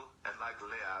Rachel and like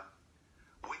Leah,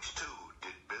 which two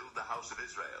did build the house of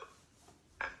Israel.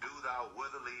 And do thou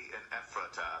worthily in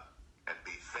Ephratah, and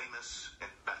be famous in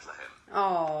Bethlehem.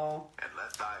 Oh. And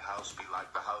let thy house be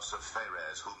like the house of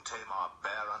Pharez, whom Tamar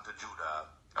bare unto Judah,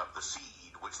 of the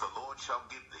seed which the Lord shall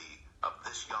give thee, of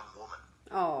this young woman.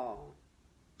 Oh.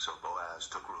 So Boaz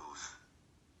took Ruth,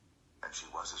 and she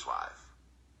was his wife.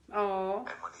 Oh.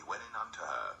 And when he went in unto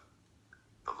her,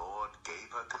 the Lord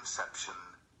gave her conception,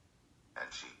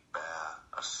 and she bare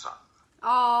a son.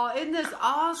 Oh, isn't this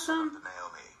awesome? To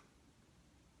Naomi,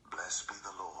 blessed be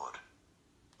the Lord,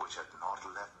 which hath not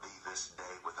left thee this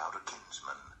day without a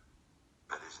kinsman,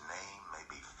 that his name may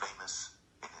be famous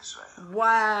in Israel.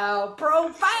 Wow,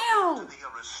 profound. To thee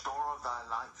a restorer of thy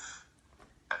life,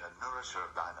 and a nourisher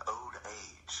of thine old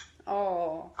age.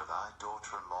 Oh. For thy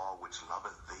daughter-in-law, which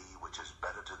loveth thee, which is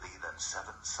better to thee than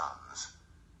 7 sons,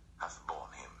 hath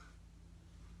borne him.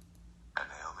 And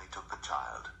Naomi took the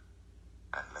child,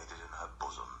 and laid it in her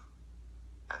bosom,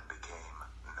 and became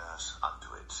nurse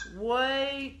unto it.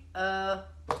 Wait a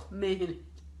minute.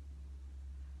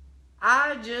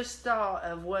 I just thought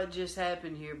of what just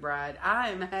happened here, Bride. I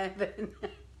am having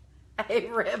a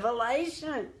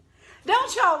revelation.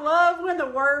 Don't y'all love when the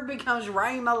word becomes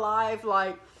rhema life?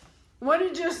 Like, when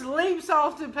it just leaps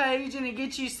off the page and it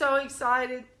gets you so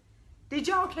excited. Did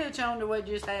y'all catch on to what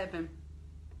just happened?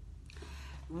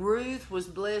 Ruth was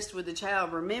blessed with a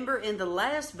child. Remember in the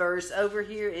last verse over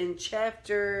here in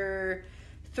chapter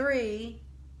 3,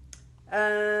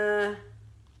 or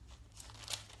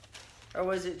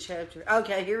was it chapter?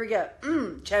 Okay, here we go.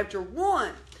 Chapter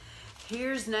 1.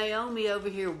 Here's Naomi over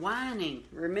here whining.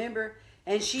 Remember?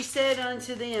 And she said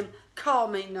unto them, call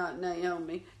me not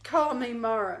Naomi, call me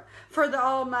Mara, for the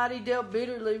Almighty dealt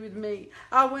bitterly with me.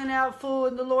 I went out full,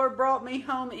 and the Lord brought me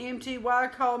home empty. Why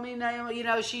call me Naomi? You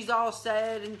know, she's all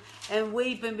sad and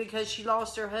weeping because she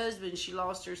lost her husband. She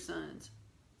lost her sons.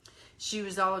 She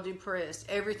was all depressed.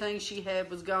 Everything she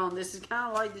had was gone. This is kind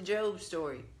of like the Job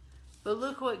story. But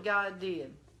look what God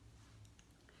did.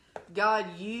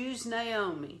 God used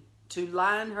Naomi to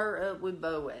line her up with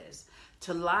Boaz,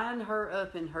 to line her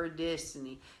up in her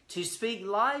destiny, to speak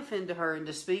life into her, and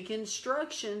to speak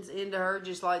instructions into her,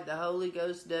 just like the Holy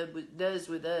Ghost does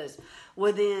with us.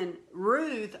 Well, then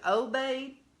Ruth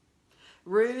obeyed.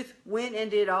 Ruth went and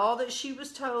did all that she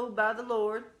was told by the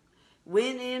Lord.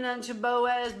 Went in unto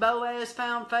Boaz. Boaz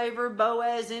found favor.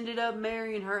 Boaz ended up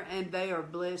marrying her, and they are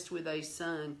blessed with a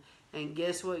son. And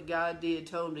guess what God did?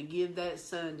 Told him to give that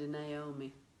son to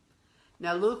Naomi.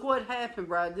 Now look what happened,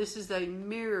 bride. This is a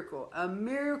miracle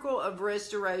of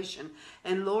restoration.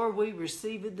 And Lord, we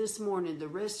receive it this morning. The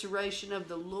restoration of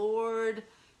the Lord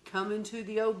coming to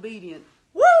the obedient.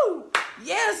 Woo!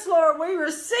 Yes, Lord, we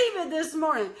receive it this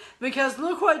morning. Because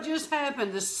look what just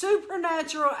happened. The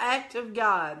supernatural act of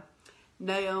God.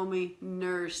 Naomi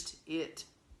nursed it.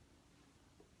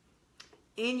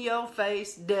 In your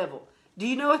face, devil. Do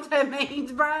you know what that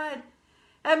means, bride?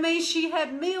 That means she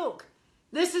had milk.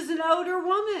 This is an older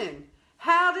woman.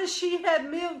 How does she have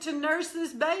milk to nurse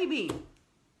this baby?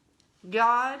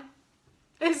 God?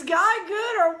 Is God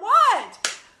good or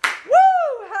what?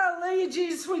 Woo! Hallelujah,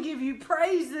 Jesus. We give you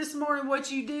praise this morning. What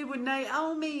you did with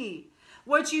Naomi.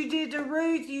 What you did to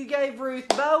Ruth. You gave Ruth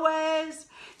Boaz.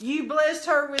 You blessed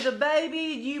her with a baby.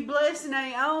 You blessed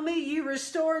Naomi. You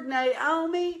restored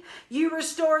Naomi. You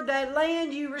restored that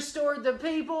land. You restored the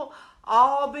people.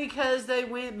 All because they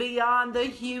went beyond the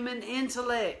human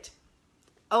intellect.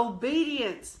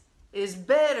 Obedience is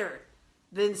better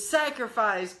than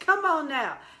sacrifice. Come on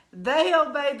now. They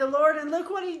obeyed the Lord, and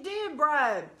look what he did,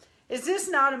 bride. Is this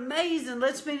not amazing?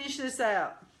 Let's finish this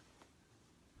out.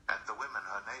 And the women,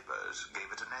 her neighbors, gave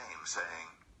it a name, saying,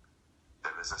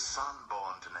 "There is a son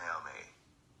born to Naomi."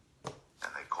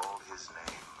 And they called his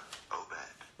name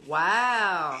Obed.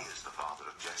 Wow. He is the father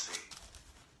of Jesse,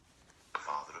 the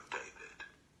father of David.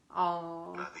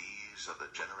 Oh. Now these are the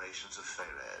generations of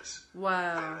Pharez.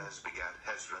 Wow. Pharez begat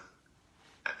Hezron,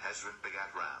 and Hezron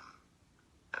begat Ram,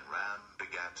 and Ram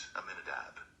begat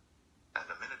Amminadab, and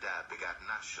Amminadab begat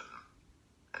Nahshon,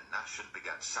 and Nahshon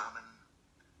begat Salmon,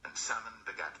 and Salmon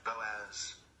begat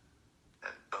Boaz,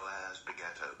 and Boaz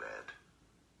begat Obed,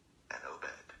 and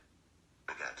Obed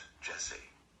begat Jesse,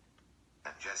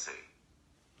 and Jesse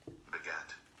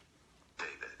begat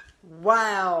David.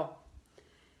 Wow.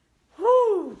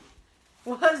 Whew.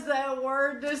 Was that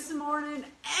word this morning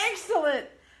excellent?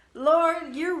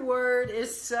 Lord, your word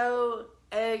is so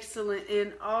excellent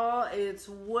in all its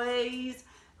ways.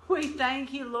 We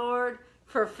thank you, Lord,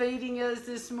 for feeding us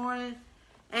this morning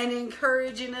and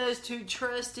encouraging us to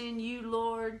trust in you,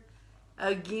 Lord,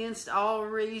 against all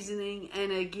reasoning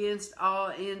and against all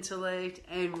intellect,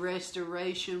 and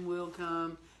restoration will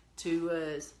come to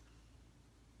us.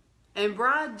 And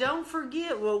bride, don't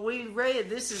forget what we read.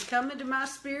 This is coming to my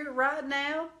spirit right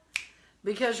now.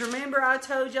 Because remember, I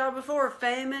told y'all before,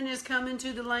 famine is coming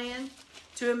to the land,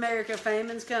 to America.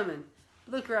 Famine's coming.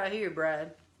 Look right here,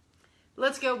 bride.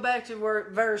 Let's go back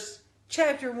to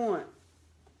chapter 1.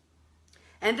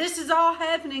 And this is all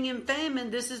happening in famine.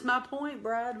 This is my point,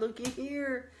 bride. Look at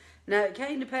here. Now it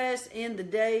came to pass in the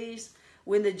days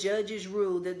when the judges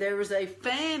ruled that there was a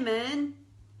famine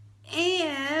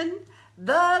in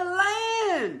the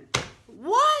land.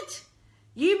 What?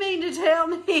 You mean to tell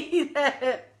me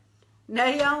that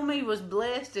Naomi was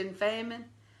blessed in famine,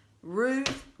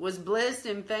 Ruth was blessed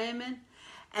in famine,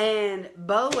 and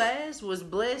Boaz was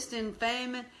blessed in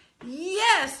famine?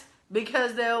 Yes,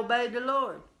 because they obeyed the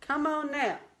Lord. Come on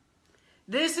now.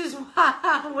 This is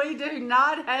why we do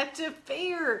not have to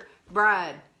fear,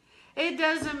 bride. It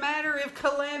doesn't matter if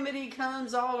calamity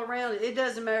comes all around it. It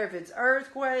doesn't matter if it's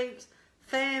earthquakes,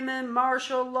 famine,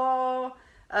 martial law,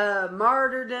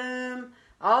 martyrdom,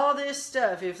 all this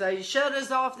stuff. If they shut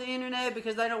us off the internet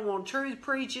because they don't want truth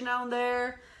preaching on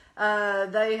there,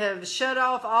 they have shut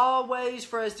off all ways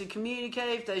for us to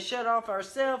communicate. If they shut off our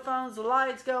cell phones, the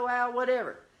lights go out,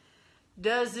 whatever.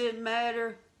 Does it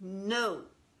matter? No.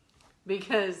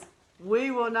 Because we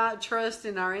will not trust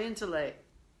in our intellect.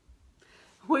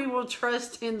 We will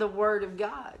trust in the Word of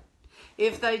God.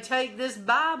 If they take this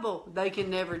Bible, they can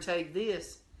never take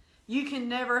this. You can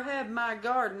never have my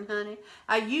garden, honey.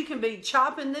 You can be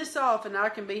chopping this off and I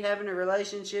can be having a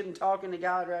relationship and talking to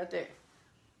God right there.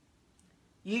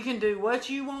 You can do what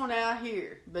you want out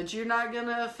here, but you're not going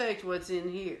to affect what's in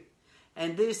here.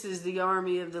 And this is the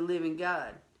army of the living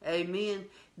God. Amen.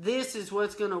 This is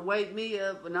what's going to wake me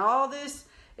up. When all this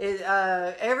is,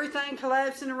 everything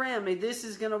collapsing around me, this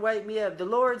is going to wake me up. The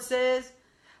Lord says,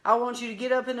 I want you to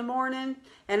get up in the morning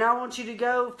and I want you to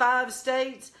go 5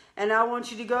 states and I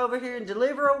want you to go over here and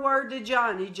deliver a word to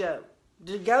Johnny Joe.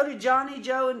 To go to Johnny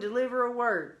Joe and deliver a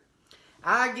word.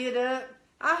 I get up.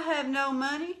 I have no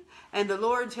money. And the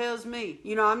Lord tells me,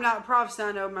 I'm not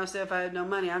prophesying over myself I have no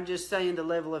money. I'm just saying the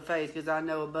level of faith because I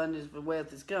know abundance of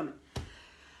wealth is coming.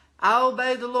 I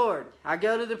obey the Lord. I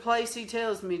go to the place He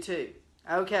tells me to.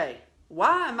 Okay,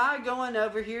 why am I going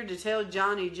over here to tell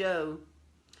Johnny Joe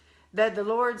that the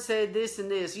Lord said this and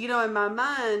this? In my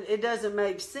mind, it doesn't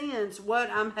make sense what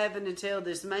I'm having to tell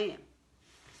this man.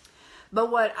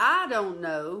 But what I don't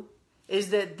know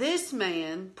is that this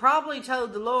man probably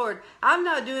told the Lord, I'm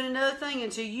not doing another thing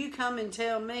until you come and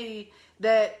tell me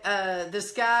that the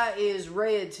sky is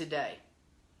red today.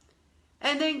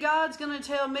 And then God's going to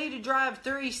tell me to drive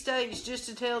 3 states just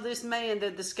to tell this man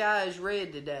that the sky is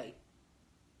red today.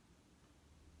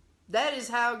 That is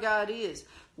how God is.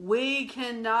 We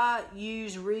cannot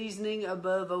use reasoning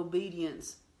above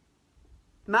obedience.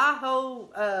 My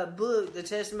whole book, The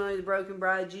Testimony of the Broken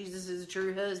Bride, Jesus is a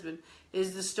True Husband,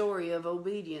 is the story of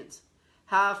obedience.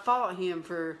 How I fought Him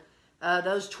for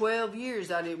those 12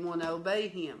 years. I didn't want to obey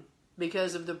Him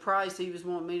because of the price He was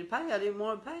wanting me to pay. I didn't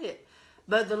want to pay it.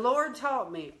 But the Lord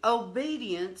taught me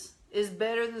obedience is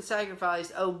better than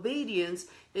sacrifice. Obedience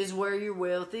is where your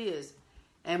wealth is.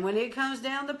 And when it comes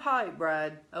down the pipe,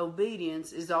 bride,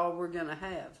 obedience is all we're going to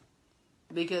have.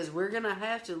 Because we're going to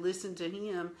have to listen to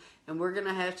Him, and we're going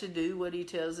to have to do what He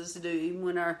tells us to do, even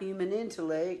when our human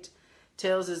intellect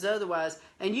tells us otherwise.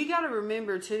 And you got to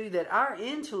remember, too, that our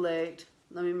intellect,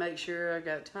 let me make sure I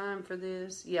got time for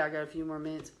this. Yeah, I got a few more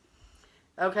minutes.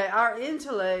 Okay, our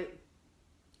intellect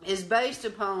is based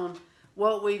upon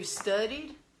what we've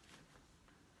studied,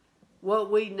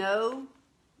 what we know,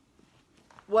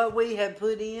 what we have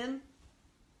put in,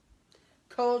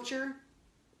 culture,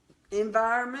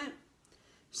 environment,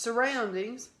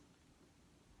 surroundings,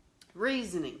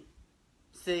 reasoning.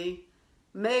 See?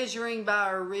 Measuring by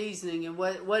our reasoning and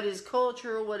what is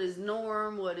cultural, what is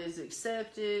norm, what is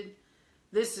accepted.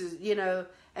 This is,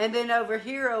 and then over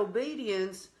here,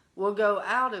 obedience will go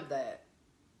out of that.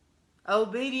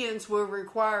 Obedience will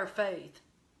require faith.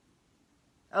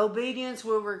 Obedience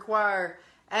will require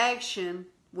action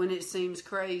when it seems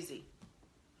crazy.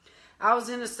 I'm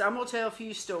going to tell a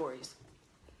few stories.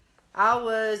 I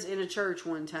was in a church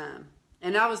one time,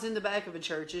 and I was in the back of a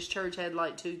church. This church had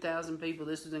like 2,000 people.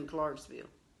 This was in Clarksville.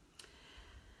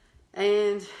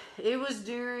 And it was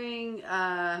during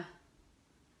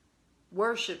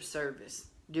worship service,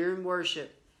 during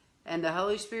worship. And the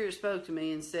Holy Spirit spoke to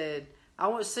me and said, I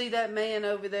want to see that man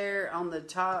over there on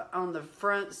the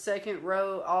front second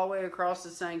row all the way across the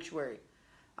sanctuary.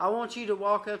 I want you to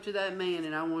walk up to that man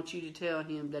and I want you to tell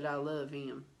him that I love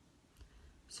him.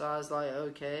 So I was like,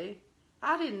 okay.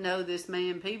 I didn't know this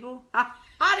man, people. I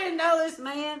didn't know this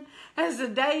man as the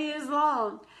day is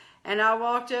long. And I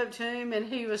walked up to him and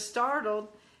he was startled.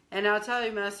 And I told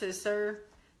him, I said, sir,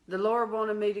 the Lord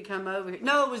wanted me to come over here.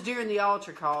 No, it was during the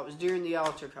altar call. It was during the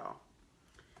altar call.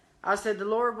 I said, the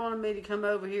Lord wanted me to come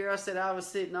over here. I said, I was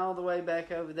sitting all the way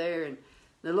back over there. And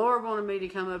the Lord wanted me to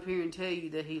come up here and tell you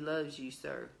that He loves you,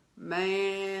 sir.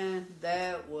 Man,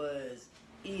 that was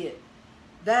it.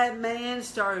 That man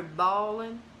started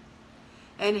bawling.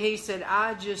 And he said,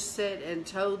 I just sat and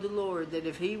told the Lord that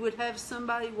if He would have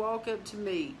somebody walk up to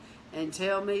me and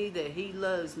tell me that He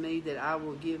loves me, that I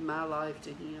will give my life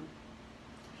to Him.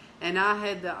 And I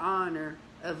had the honor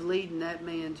of leading that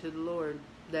man to the Lord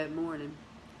that morning.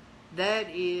 That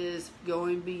is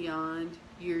going beyond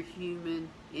your human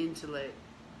intellect.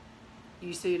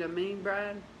 You see what I mean,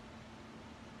 Brian?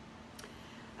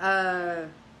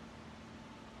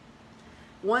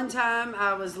 One time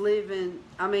I was leaving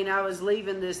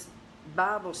this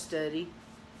Bible study,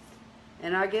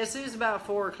 and I guess it was about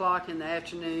 4 o'clock in the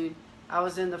afternoon. I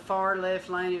was in the far left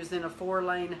lane. It was in a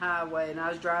 4-lane highway, and I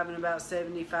was driving about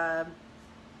 75.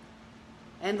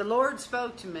 And the Lord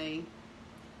spoke to me,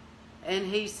 and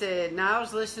He said, now I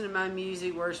was listening to my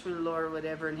music, worshiping the Lord or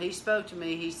whatever, and He spoke to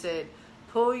me. He said,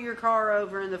 pull your car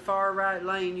over in the far right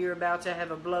lane. You're about to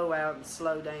have a blowout and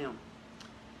slow down.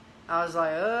 I was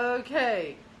like,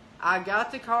 okay. I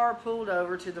got the car pulled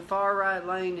over to the far right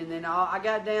lane, and then I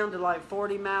got down to like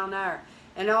 40 mile an hour.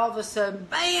 And all of a sudden,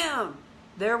 bam!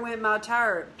 There went my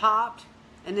tire. It popped,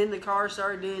 and then the car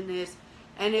started doing this.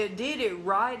 And it did it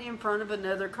right in front of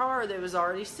another car that was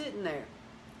already sitting there.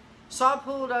 So I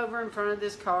pulled over in front of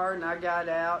this car, and I got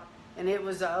out, and it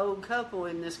was an old couple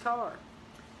in this car.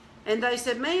 And they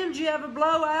said, ma'am, did you have a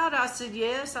blowout? I said,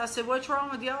 yes. I said, what's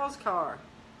wrong with y'all's car?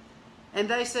 And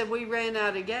they said, we ran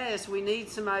out of gas. We need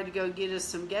somebody to go get us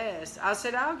some gas. I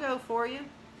said, I'll go for you.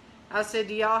 I said,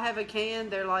 do y'all have a can?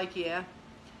 They're like, yeah.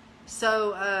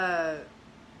 So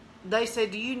they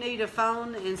said, do you need a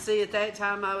phone? And see, at that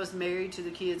time I was married to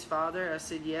the kid's father. I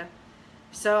said, yeah.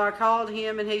 So I called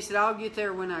him, and he said, I'll get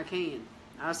there when I can.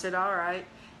 I said, all right.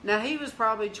 Now, he was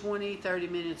probably 20, 30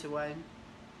 minutes away.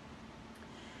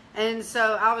 And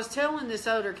so I was telling this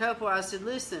older couple, I said,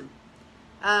 listen,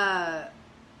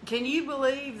 can you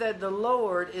believe that the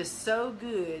Lord is so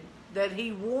good that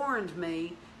He warned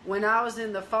me when I was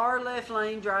in the far left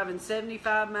lane driving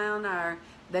 75 mile an hour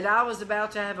that I was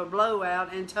about to have a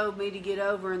blowout and told me to get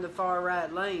over in the far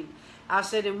right lane? I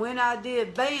said, and when I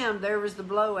did, bam, there was the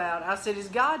blowout. I said, is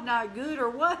God not good or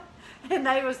what? And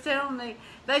they was telling me,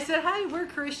 they said, hey, we're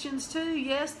Christians too.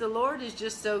 Yes, the Lord is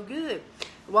just so good.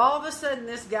 Well, all of a sudden,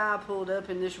 this guy pulled up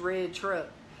in this red truck.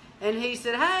 And he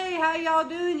said, hey, how y'all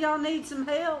doing? Y'all need some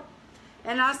help?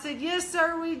 And I said, yes,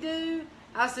 sir, we do.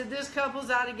 I said, this couple's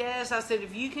out of gas. I said,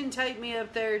 if you can take me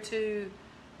up there to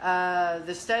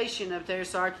the station up there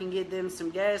so I can get them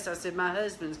some gas. I said, my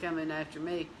husband's coming after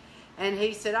me. And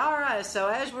he said, all right. So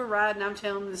as we're riding, I'm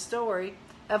telling the story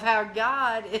of how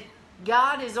God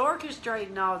is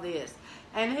orchestrating all this.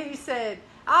 And he said,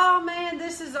 oh, man,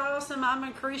 this is awesome. I'm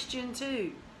a Christian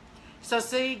too. So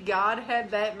see, God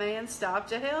had that man stop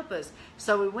to help us.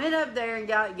 So we went up there and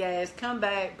got gas, come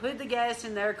back, put the gas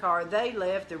in their car. They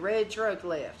left. The red truck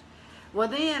left. Well,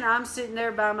 then I'm sitting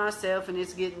there by myself and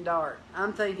it's getting dark.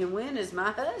 I'm thinking, when is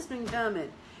my husband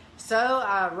coming? So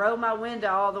I roll my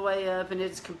window all the way up and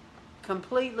it's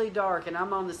completely dark and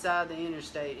I'm on the side of the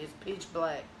interstate. It's pitch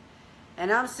black.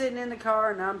 And I'm sitting in the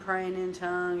car and I'm praying in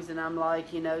tongues and I'm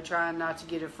like, you know, trying not to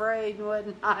get afraid and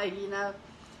whatnot, you know.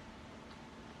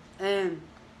 And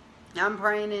I'm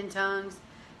praying in tongues.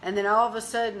 And then all of a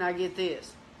sudden I get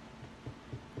this.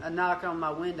 A knock on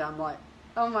my window. I'm like,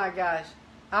 oh my gosh.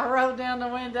 I rolled down the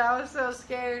window. I was so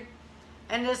scared.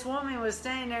 And this woman was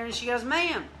standing there and she goes,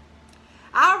 ma'am,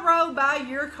 I rode by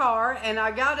your car and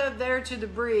I got up there to the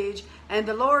bridge and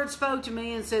the Lord spoke to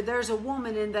me and said, there's a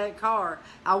woman in that car.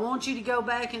 I want you to go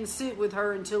back and sit with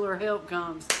her until her help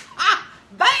comes. Ah,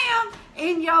 bam!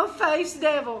 In your face,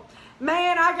 devil.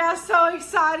 Man, I got so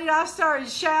excited. I started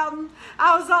shouting.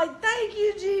 I was like, thank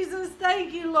you, Jesus.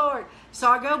 Thank you, Lord. So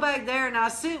I go back there and I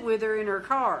sit with her in her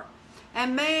car.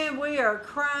 And man, we are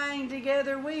crying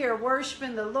together. We are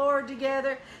worshiping the Lord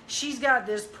together. She's got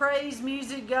this praise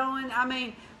music going. I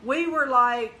mean, we were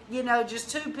like, you know,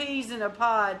 just two peas in a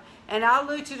pod. And I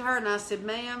looked at her and I said,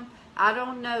 ma'am, I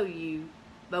don't know you.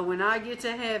 But when I get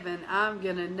to heaven, I'm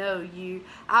going to know you.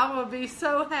 I will be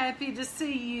so happy to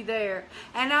see you there.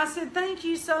 And I said, thank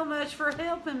you so much for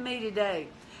helping me today.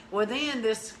 Well, then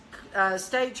this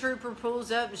state trooper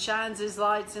pulls up and shines his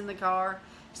lights in the car.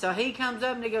 So he comes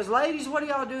up and he goes, ladies, what are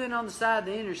y'all doing on the side of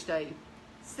the interstate?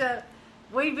 So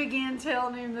we began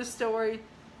telling him the story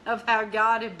of how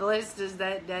God had blessed us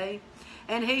that day.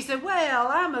 And he said, well,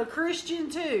 I'm a Christian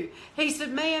too. He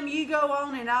said, ma'am, you go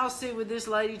on and I'll sit with this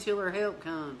lady till her help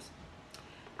comes.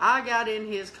 I got in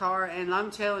his car and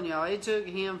I'm telling y'all, it took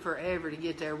him forever to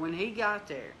get there. When he got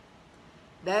there,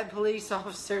 that police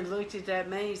officer looked at that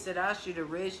man and said, I should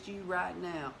arrest you right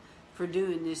now for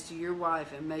doing this to your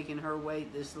wife and making her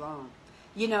wait this long.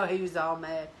 You know, he was all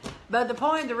mad. But the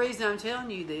point, the reason I'm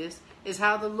telling you this is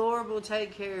how the Lord will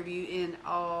take care of you in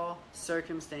all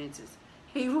circumstances.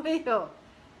 He will.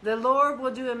 The Lord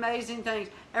will do amazing things.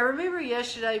 And remember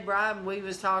yesterday, Brian, we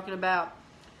was talking about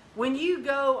when you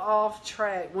go off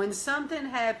track, when something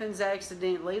happens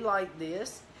accidentally like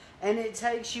this, and it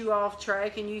takes you off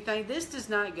track and you think this does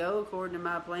not go according to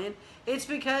my plan, it's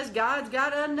because God's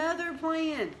got another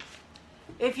plan.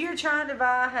 If you're trying to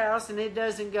buy a house and it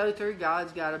doesn't go through,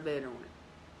 God's got a better one.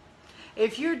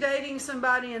 If you're dating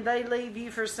somebody and they leave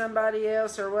you for somebody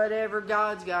else or whatever,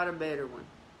 God's got a better one.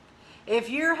 If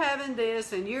you're having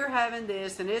this and you're having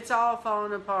this and it's all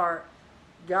falling apart,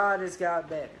 God has got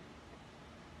better.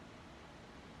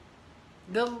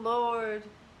 The Lord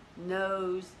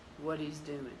knows what He's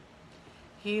doing.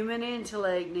 Human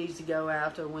intellect needs to go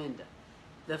out the window.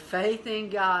 The faith in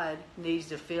God needs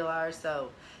to fill our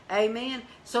soul. Amen.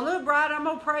 So look, bride, I'm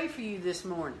going to pray for you this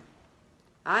morning.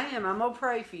 I am. I'm going to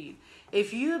pray for you.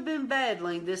 If you have been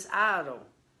battling this idol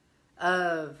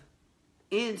of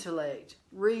intellect,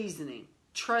 reasoning,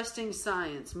 trusting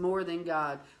science more than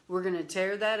God, we're going to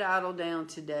tear that idol down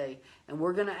today. And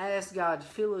we're going to ask God to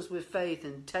fill us with faith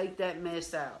and take that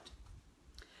mess out.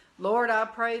 Lord, I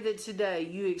pray that today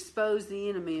you expose the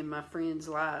enemy in my friends'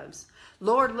 lives.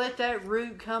 Lord, let that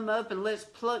root come up and let's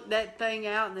pluck that thing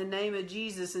out in the name of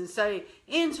Jesus and say,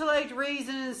 intellect,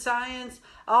 reason, and science,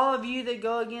 all of you that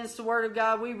go against the word of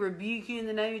God, we rebuke you in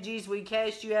the name of Jesus. We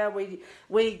cast you out.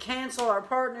 We cancel our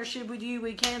partnership with you.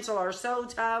 We cancel our soul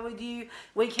tie with you.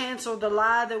 We cancel the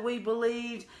lie that we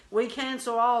believed. We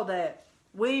cancel all that.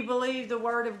 We believe the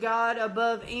word of God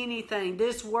above anything.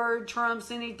 This word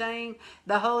trumps anything.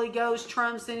 The Holy Ghost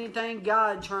trumps anything.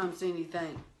 God trumps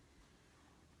anything.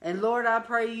 And Lord, I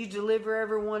pray you deliver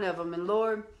every one of them. And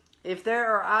Lord, if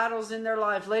there are idols in their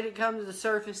life, let it come to the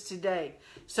surface today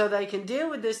so they can deal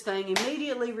with this thing,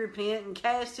 immediately repent and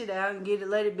cast it out and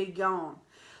let it be gone.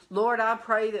 Lord, I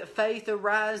pray that faith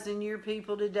arise in your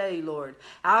people today, Lord.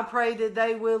 I pray that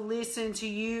they will listen to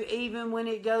you even when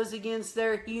it goes against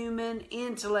their human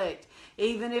intellect,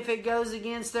 even if it goes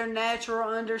against their natural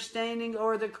understanding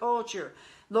or the culture.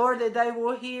 Lord, that they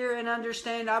will hear and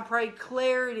understand. I pray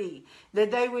clarity,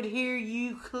 that they would hear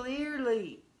you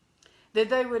clearly. That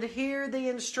they would hear the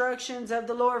instructions of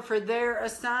the Lord for their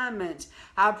assignment.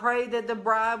 I pray that the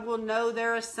bride will know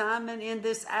their assignment in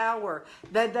this hour.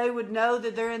 That they would know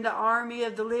that they're in the army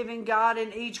of the living God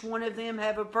and each one of them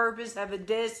have a purpose, have a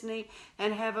destiny,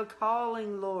 and have a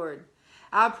calling, Lord.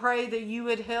 I pray that you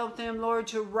would help them, Lord,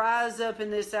 to rise up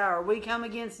in this hour. We come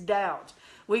against doubt.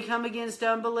 We come against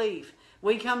unbelief.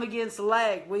 We come against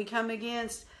lack. We come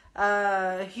against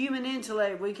human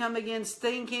intellect. We come against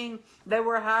thinking that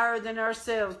we're higher than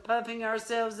ourselves, puffing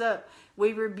ourselves up.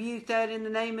 We rebuke that in the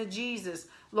name of Jesus.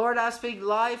 Lord, I speak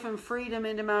life and freedom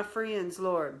into my friends,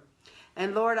 Lord.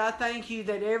 And Lord, I thank you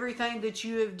that everything that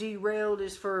you have derailed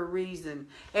is for a reason.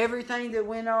 Everything that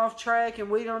went off track and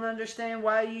we don't understand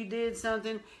why you did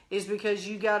something is because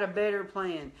you got a better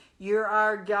plan. You're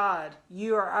our God.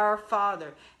 You are our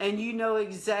Father. And you know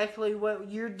exactly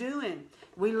what you're doing.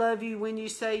 We love you when you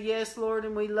say yes, Lord,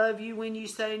 and we love you when you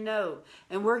say no.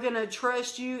 And we're going to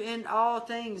trust you in all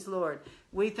things, Lord.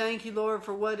 We thank you, Lord,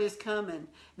 for what is coming.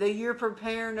 That you're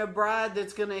preparing a bride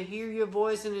that's going to hear your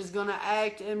voice and is going to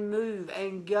act and move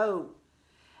and go.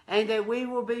 And that we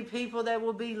will be people that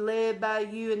will be led by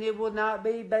you, and it will not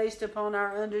be based upon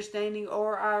our understanding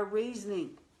or our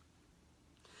reasoning.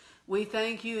 We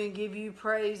thank you and give you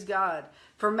praise, God,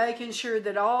 for making sure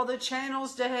that all the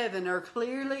channels to heaven are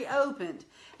clearly opened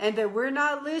and that we're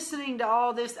not listening to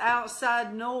all this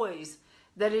outside noise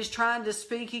that is trying to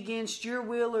speak against your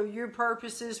will or your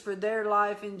purposes for their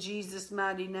life in Jesus'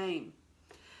 mighty name.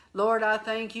 Lord, I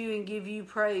thank you and give you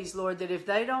praise, Lord, that if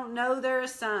they don't know their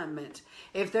assignment,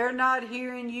 if they're not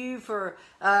hearing you for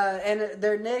and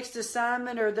their next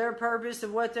assignment or their purpose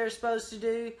of what they're supposed to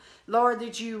do, Lord,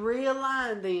 that you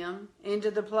realign them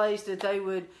into the place that they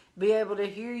would be able to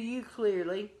hear you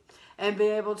clearly and be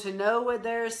able to know what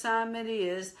their assignment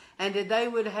is, and that they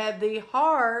would have the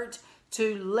heart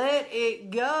to let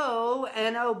it go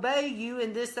and obey you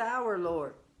in this hour,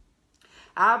 Lord.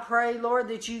 I pray, Lord,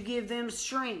 that you give them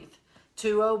strength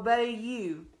to obey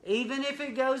you, even if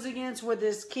it goes against with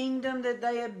this kingdom that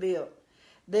they have built,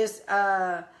 this thing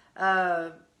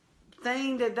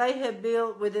that they have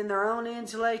built within their own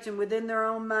intellect and within their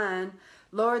own mind.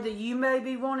 Lord, that you may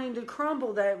be wanting to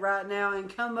crumble that right now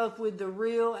and come up with the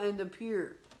real and the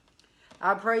pure.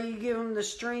 I pray you give them the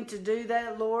strength to do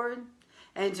that, Lord,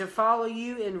 and to follow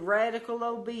you in radical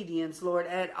obedience, Lord,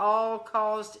 at all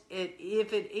costs,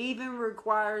 if it even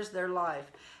requires their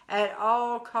life. At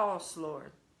all costs,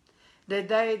 Lord.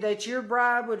 That your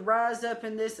bride would rise up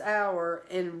in this hour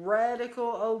in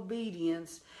radical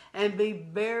obedience and be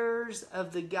bearers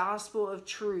of the gospel of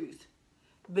truth.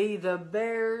 Be the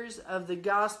bearers of the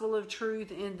gospel of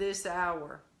truth in this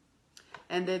hour.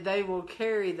 And that they will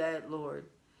carry that, Lord.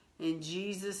 In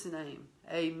Jesus' name,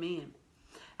 amen.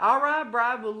 All right,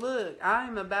 bride. Well, look, I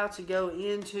am about to go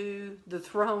into the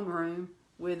throne room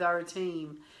with our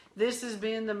team. This has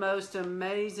been the most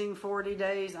amazing 40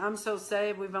 days. I'm so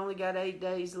sad we've only got 8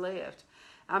 days left.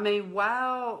 I mean,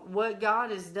 wow, what God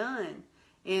has done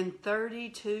in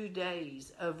 32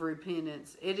 days of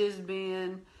repentance. It has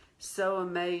been so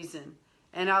amazing.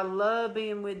 And I love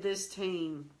being with this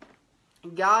team.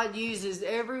 God uses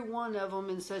every one of them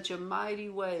in such a mighty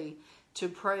way to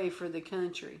pray for the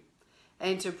country.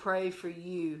 And to pray for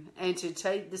you, and to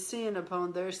take the sin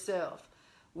upon their self.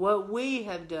 What we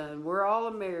have done, we're all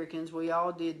Americans, we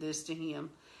all did this to him.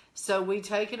 So we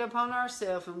take it upon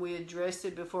ourselves and we address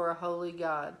it before a holy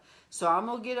God. So I'm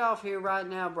going to get off here right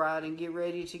now, bride, and get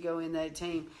ready to go in that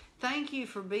team. Thank you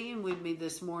for being with me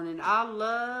this morning. I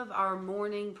love our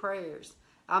morning prayers.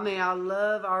 I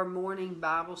love our morning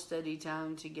Bible study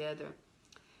time together.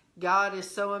 God is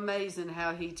so amazing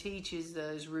how he teaches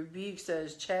us, rebukes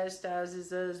us,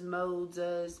 chastises us, molds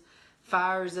us,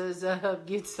 fires us up,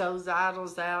 gets those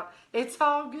idols out. It's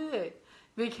all good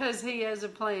because he has a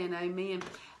plan. Amen.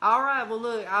 All right. Well,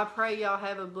 look, I pray y'all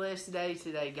have a blessed day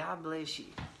today. God bless you.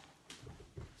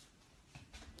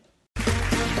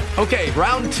 Okay,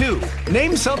 round 2.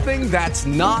 Name something that's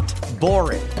not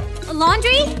boring. A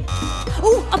laundry?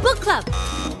 Ooh, a book club.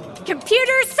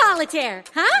 Computer solitaire,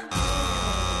 huh?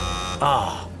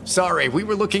 Sorry, we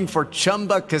were looking for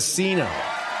Chumba Casino.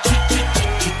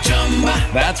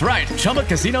 That's right,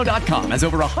 ChumbaCasino.com has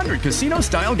over 100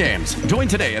 casino-style games. Join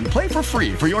today and play for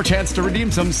free for your chance to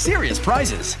redeem some serious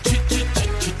prizes.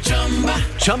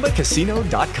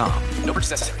 ChumbaCasino.com. No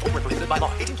purchase necessary. Void where prohibited by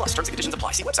law. 18+ terms and conditions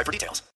apply. See website for details.